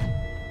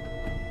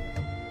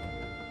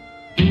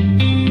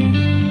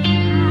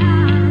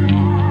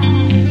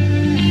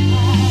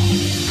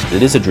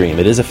 It is a dream,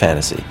 it is a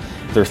fantasy.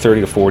 There are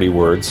 30 to 40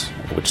 words,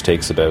 which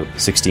takes about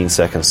 16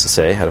 seconds to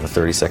say out of a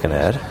 30-second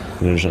ad.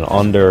 And there's an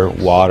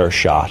underwater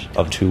shot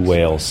of two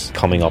whales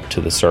coming up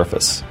to the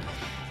surface.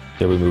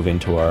 There we move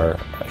into a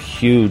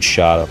huge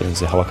shot of,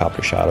 it's a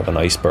helicopter shot of an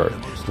iceberg.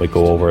 We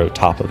go over the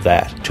top of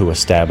that to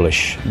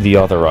establish the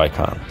other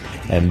icon.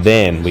 And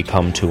then we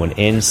come to an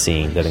end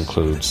scene that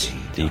includes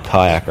the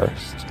kayaker,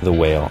 the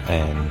whale,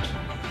 and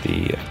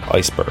the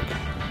iceberg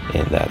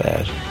in that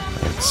ad.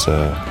 It's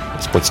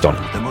quite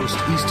stunning. The most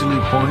easterly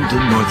point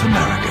in North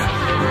America,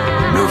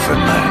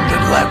 Newfoundland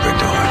and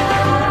Labrador.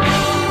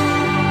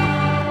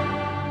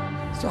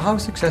 So how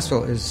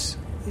successful is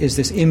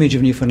this image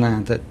of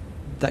Newfoundland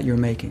that you're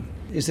making?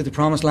 Is it the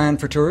promised land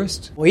for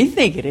tourists? We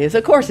think it is.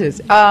 Of course it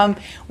is.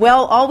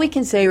 Well, all we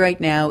can say right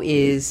now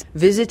is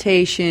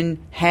visitation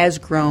has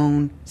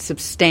grown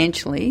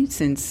substantially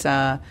since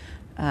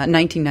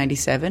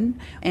 1997,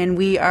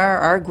 and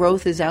our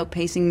growth is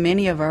outpacing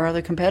many of our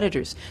other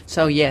competitors.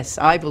 So yes,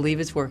 I believe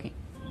it's working.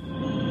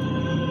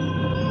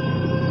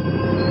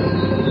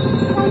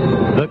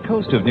 The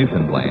coast of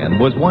Newfoundland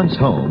was once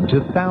home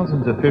to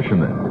thousands of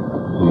fishermen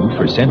who,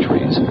 for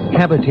centuries,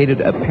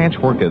 habitated a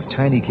patchwork of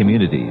tiny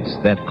communities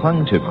that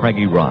clung to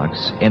craggy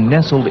rocks and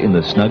nestled in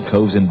the snug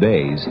coves and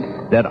bays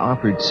that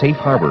offered safe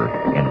harbor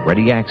and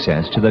ready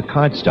access to the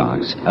cod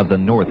stocks of the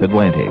North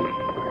Atlantic.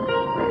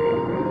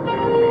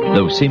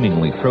 Though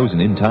seemingly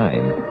frozen in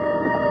time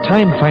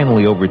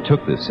finally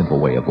overtook this simple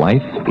way of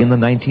life in the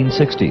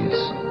 1960s.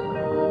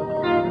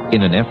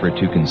 In an effort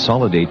to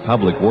consolidate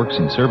public works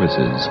and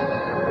services,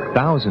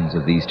 thousands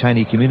of these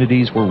tiny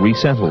communities were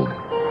resettled.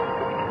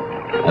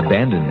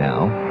 Abandoned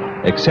now,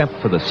 except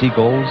for the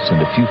seagulls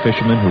and a few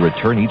fishermen who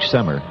return each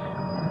summer,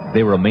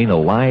 they remain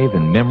alive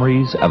in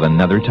memories of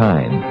another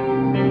time,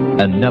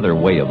 another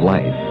way of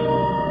life.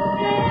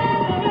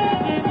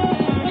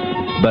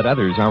 But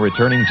others are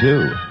returning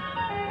too,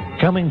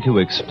 coming to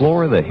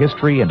explore the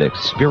history and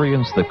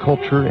experience the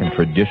culture and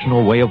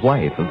traditional way of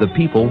life of the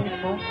people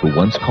who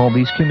once called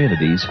these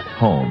communities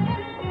home.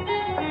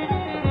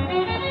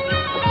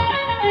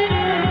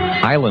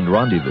 Island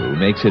Rendezvous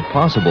makes it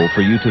possible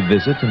for you to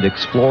visit and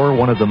explore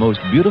one of the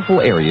most beautiful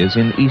areas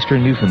in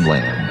eastern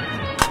Newfoundland.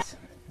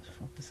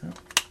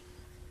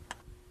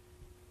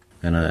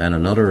 And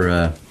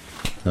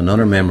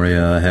another memory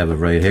I have of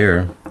right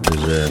here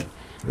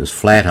is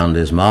flat on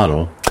this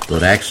model,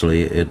 but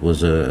actually it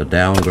was a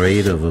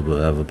downgrade of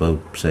about,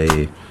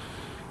 say,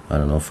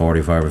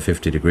 45 or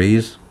 50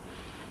 degrees.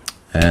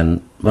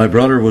 And my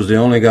brother was the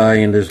only guy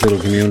in this little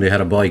community who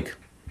had a bike.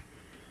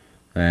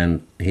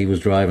 And he was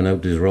driving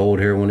out this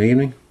road here one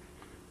evening,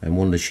 and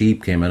one of the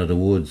sheep came out of the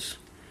woods.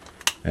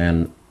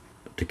 And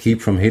to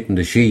keep from hitting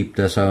the sheep,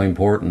 that's how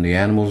important the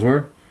animals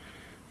were,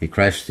 he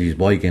crashed his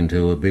bike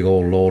into a big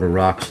old load of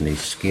rocks, and he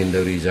skinned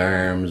out his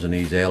arms and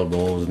his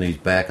elbows and his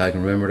back. I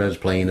can remember that as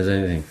plain as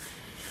anything.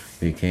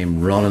 He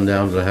came running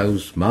down to the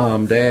house,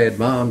 Mom, Dad,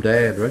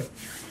 right?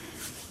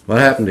 What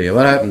happened to you?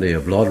 What happened to you?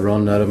 Blood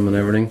running out of him and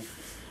everything.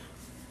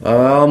 I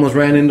almost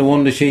ran into one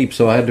of the sheep,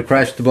 so I had to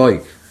crash the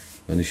bike.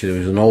 And it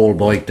was an old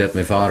bike that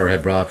my father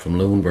had brought from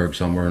Lunenburg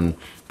somewhere and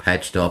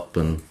patched up,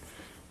 and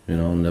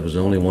and there was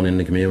the only one in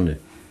the community.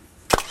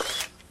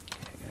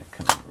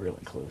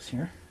 really close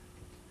here.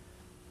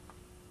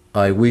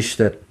 I wish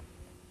that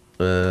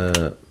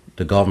the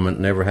government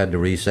never had to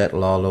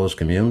resettle all those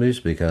communities,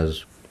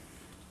 because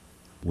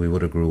we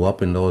would have grew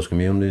up in those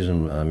communities,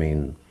 and I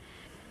mean,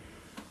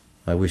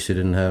 I wish they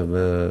didn't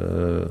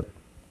have.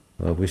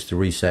 I wish the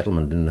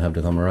resettlement didn't have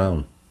to come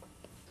around.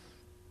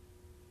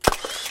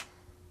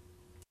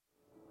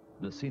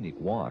 The scenic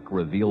walk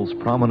reveals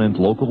prominent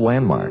local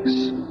landmarks,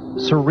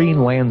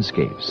 serene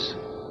landscapes,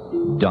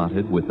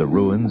 dotted with the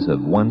ruins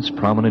of once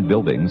prominent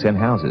buildings and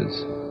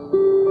houses,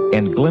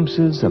 and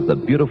glimpses of the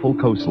beautiful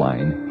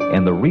coastline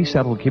and the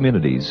resettled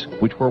communities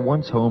which were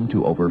once home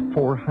to over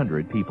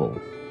 400 people.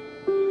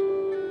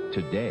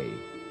 Today,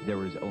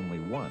 there is only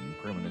one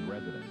permanent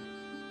resident.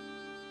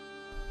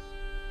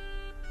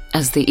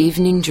 As the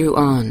evening drew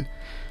on,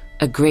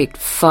 a great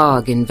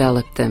fog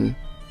enveloped them.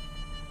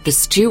 The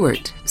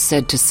steward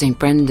said to St.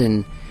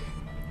 Brendan,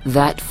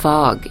 "That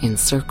fog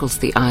encircles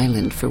the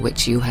island for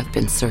which you have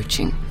been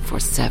searching for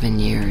 7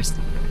 years."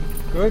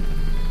 Good.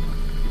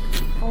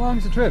 How long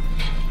is the trip?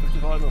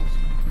 55 minutes.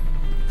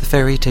 The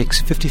ferry takes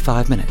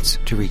 55 minutes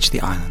to reach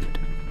the island.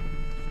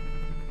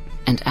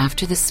 And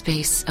after the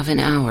space of an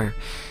hour,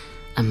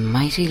 a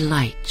mighty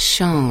light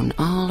shone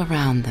all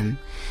around them,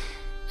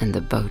 and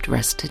the boat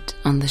rested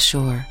on the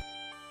shore.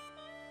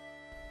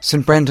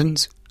 St.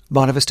 Brendan's,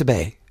 Bonavista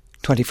Bay,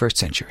 21st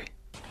century.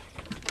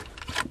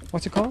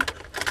 What's it called?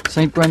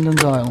 St.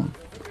 Brendan's Island.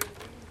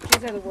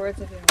 These are the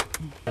words of it.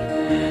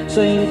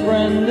 St.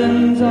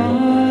 Brendan's Island,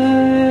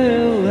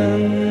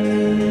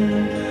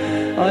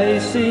 I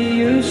see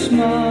you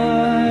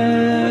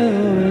smiling.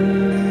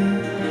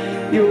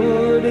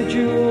 You're the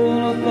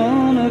jewel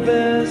upon a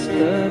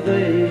Vesta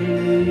Bay.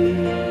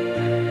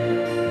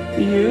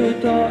 You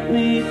taught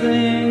me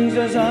things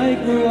as I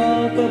grew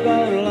up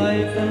about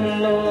life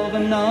and love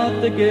and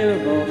not to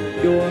give up.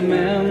 Your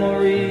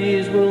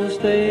memories will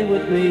stay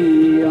with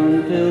me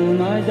until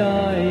my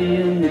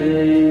dying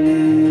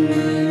day.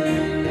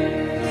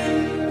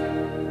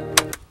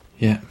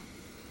 Yeah.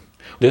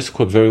 This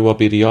could very well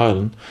be the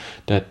island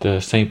that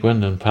St.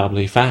 Brendan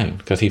probably found,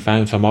 because he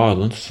found some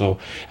islands. So,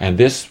 and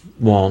this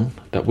one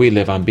that we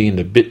live on, being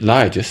the bit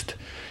largest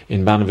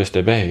in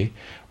Bonavista Bay,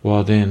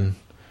 well then,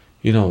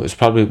 you know, it's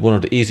probably one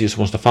of the easiest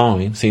ones to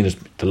find, seeing as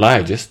the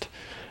largest,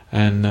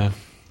 and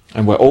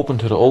we're open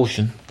to the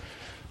ocean.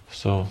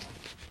 So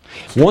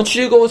once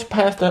you go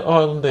past that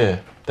island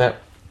there, Yeah.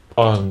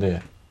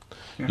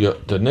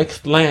 the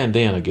next land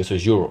then, I guess,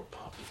 is Europe.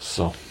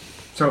 So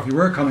if you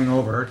were coming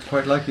over, it's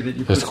quite likely that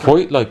you could. It's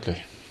quite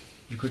likely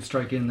you could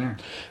strike in there.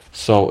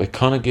 So it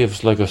kind of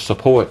gives like a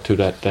support to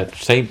that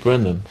St.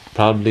 Brendan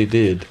probably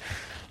did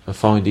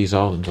find these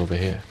islands over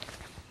here.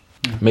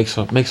 Yeah. Makes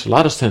a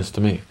lot of sense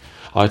to me.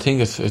 I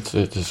think it's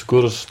as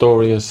good a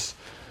story as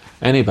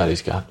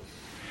anybody's got.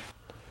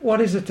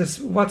 What is it?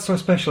 What's so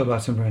special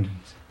about St.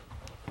 Brendan's?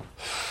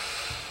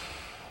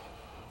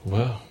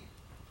 Well,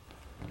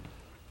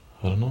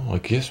 I don't know. I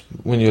guess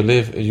when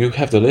you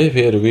have to live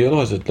here to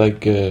realise it.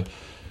 Like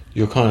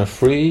you're kind of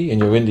free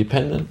and you're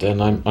independent.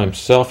 And I'm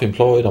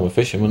self-employed. I'm a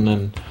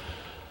fisherman,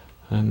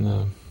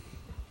 and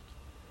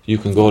you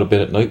can go to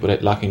bed at night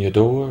without locking your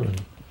door,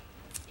 and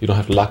you don't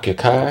have to lock your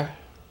car.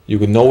 You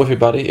can know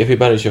everybody.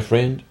 Everybody's your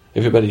friend.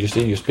 Everybody you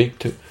see, you speak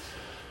to.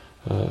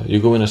 You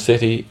go in a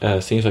city,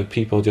 seems like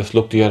people just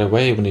look the other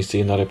way when they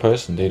see another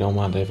person. They don't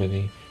want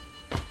everything.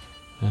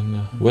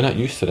 And we're not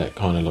used to that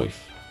kind of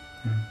life.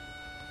 Mm.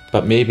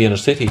 But maybe in a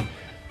city,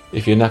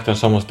 if you knocked on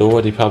someone's door,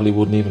 they probably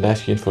wouldn't even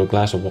ask you in for a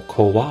glass of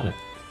cold water.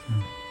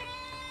 Mm.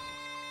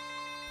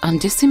 On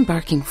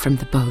disembarking from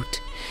the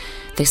boat,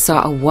 they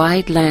saw a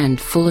wide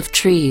land full of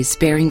trees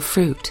bearing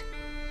fruit.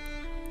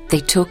 They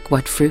took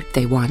what fruit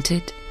they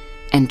wanted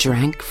and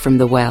drank from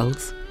the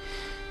wells.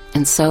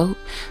 And so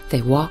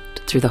they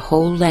walked through the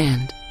whole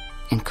land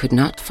and could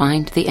not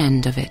find the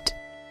end of it.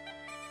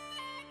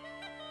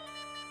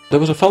 There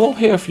was a fellow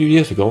here a few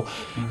years ago,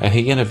 and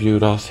he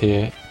interviewed us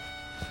here.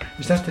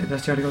 Is that's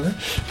the article there?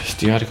 It's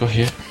the article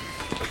here.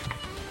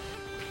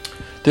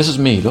 This is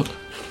me, look.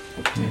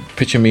 Yeah.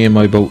 Picture me in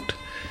my boat.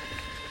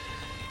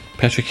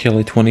 Patrick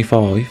Kelly,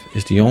 25,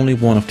 is the only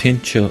one of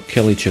 10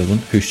 Kelly children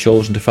who's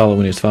chosen to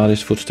follow in his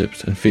father's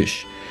footsteps and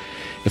fish.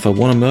 If I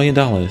won $1 million,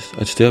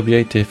 I'd still be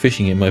out there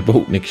fishing in my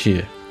boat next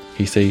year,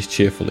 he says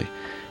cheerfully.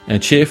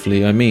 And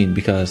cheerfully I mean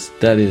because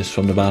that is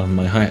from the bottom of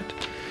my heart.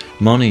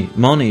 Money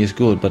is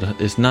good, but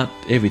it's not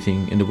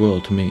everything in the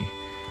world to me.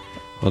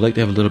 I'd like to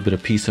have a little bit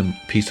of peace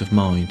of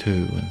mind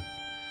too.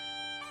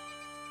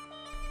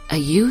 A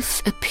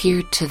youth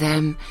appeared to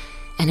them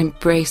and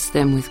embraced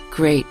them with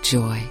great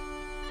joy,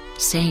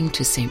 saying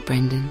to St.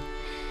 Brendan,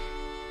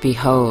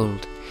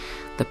 "Behold,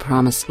 the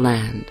promised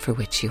land for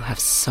which you have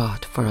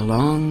sought for a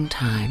long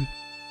time."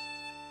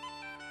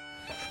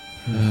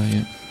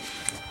 Yeah.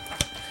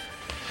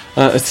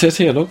 It says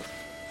here, look,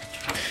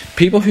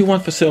 people who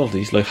want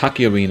facilities like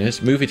hockey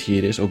arenas, movie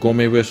theatres or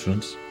gourmet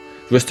restaurants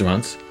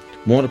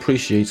won't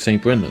appreciate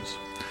St. Brendan's.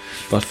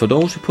 But for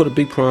those who put a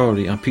big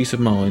priority on peace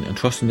of mind and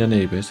trusting their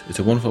neighbours, it's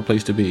a wonderful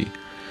place to be.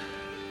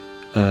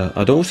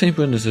 Although St.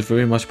 Brendan's is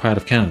very much part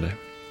of Canada,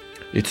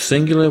 Its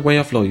singular way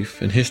of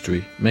life and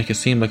history make it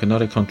seem like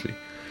another country.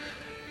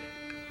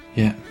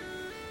 Yeah.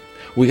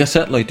 We got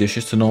satellite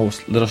dishes to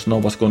let us know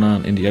what's going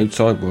on in the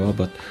outside world,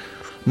 but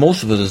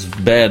most of it is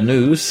bad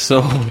news,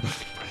 so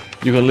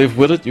you can live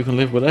with it, you can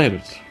live without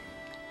it.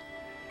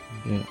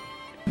 Yeah.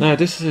 Now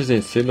this is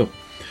it. See, look.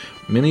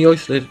 Many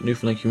isolated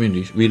Newfoundland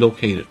communities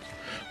relocated,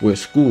 where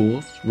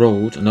schools,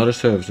 roads and other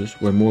services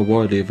were more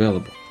widely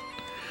available.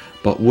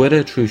 But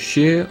whether through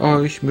sheer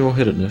Irish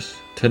mule-headedness,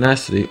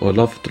 tenacity or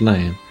love of the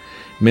land,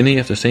 many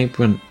of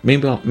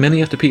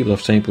the people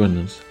of St.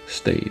 Brendan's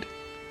stayed.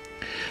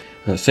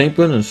 St.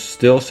 Brendan's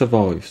still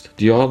survives.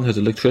 The island has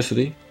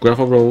electricity,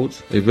 gravel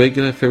roads, a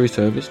regular ferry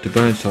service to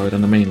Burnside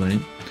on the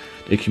mainland,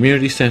 a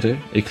community centre,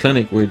 a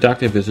clinic where a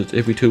doctor visits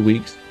every 2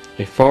 weeks,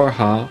 a fire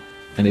hall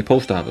and a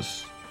post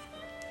office.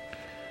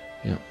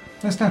 Yeah.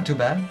 That's not too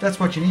bad. That's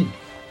what you need.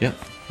 Yeah.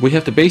 We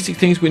have the basic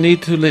things we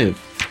need to live.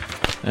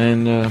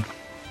 And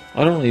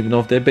I don't even know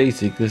if they're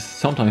basic.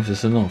 Sometimes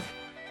it's enough.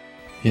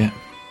 Yeah.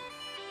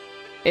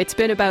 It's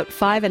been about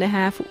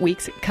 5.5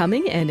 weeks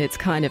coming, and it's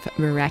kind of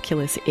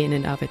miraculous in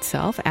and of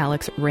itself.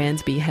 Alex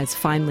Ransby has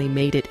finally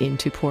made it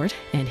into port,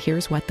 and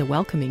here's what the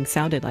welcoming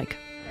sounded like.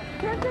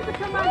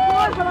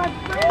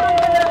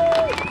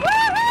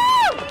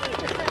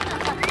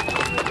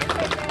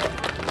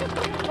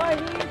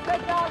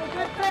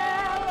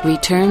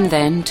 Return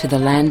then to the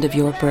land of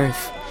your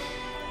birth,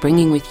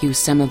 bringing with you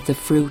some of the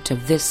fruit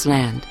of this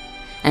land,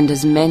 and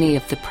as many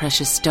of the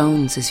precious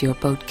stones as your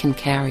boat can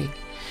carry.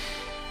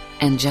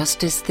 And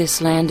just as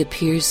this land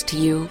appears to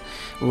you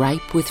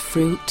ripe with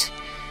fruit,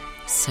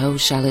 so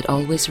shall it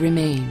always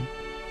remain,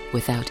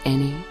 without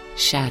any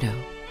shadow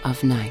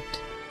of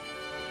night.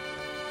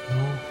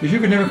 If you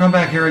could never come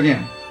back here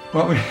again,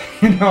 what would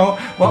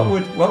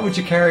what would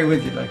you carry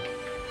with you, like?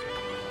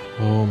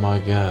 Oh my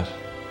God.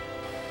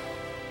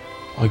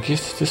 I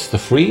guess this is the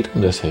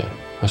freedom that's here,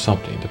 or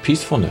something, the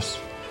peacefulness.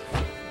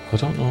 I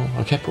don't know,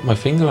 I can't put my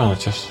finger on it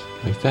just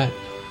like that.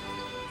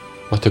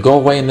 But to go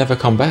away and never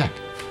come back,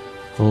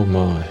 oh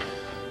my,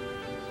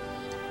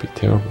 it'd be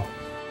terrible.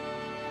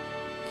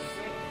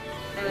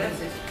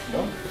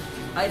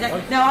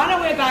 Now on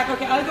our way back,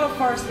 okay, I'll go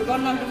first. We're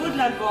going along the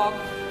woodland walk,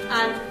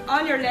 and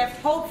on your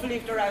left, hopefully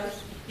if they're out,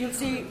 you'll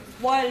see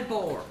wild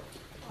boar.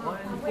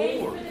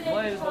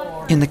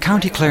 In the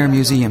County Clare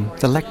Museum,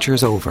 the lecture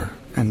is over,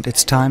 and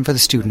it's time for the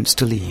students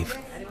to leave,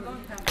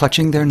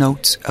 clutching their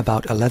notes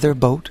about a leather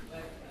boat,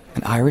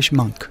 an Irish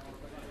monk,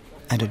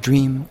 and a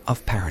dream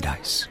of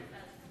paradise.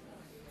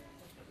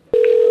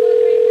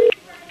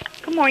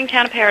 Good morning,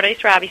 Town of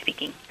Paradise. Robbie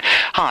speaking.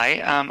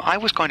 Hi, I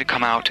was going to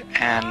come out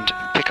and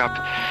pick up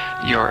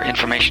your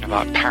information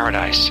about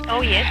paradise. Oh,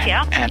 yes,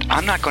 yeah. And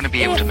I'm not going to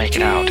be able to make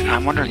it out.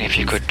 I'm wondering if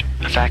you could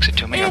fax it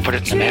to me or put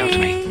it in the mail to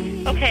me.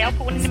 Okay, I'll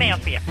put one in the mail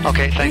for you.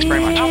 Okay, thanks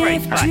very much. All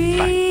right, bye.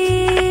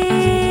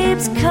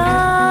 Dreams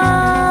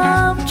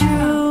come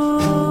true.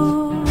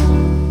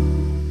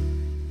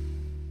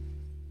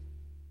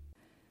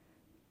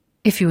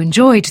 If you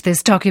enjoyed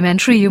this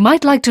documentary, you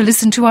might like to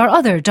listen to our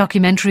other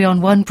Documentary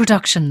on One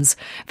productions.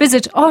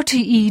 Visit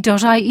rte.ie/Doc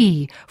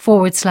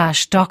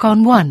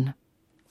on One.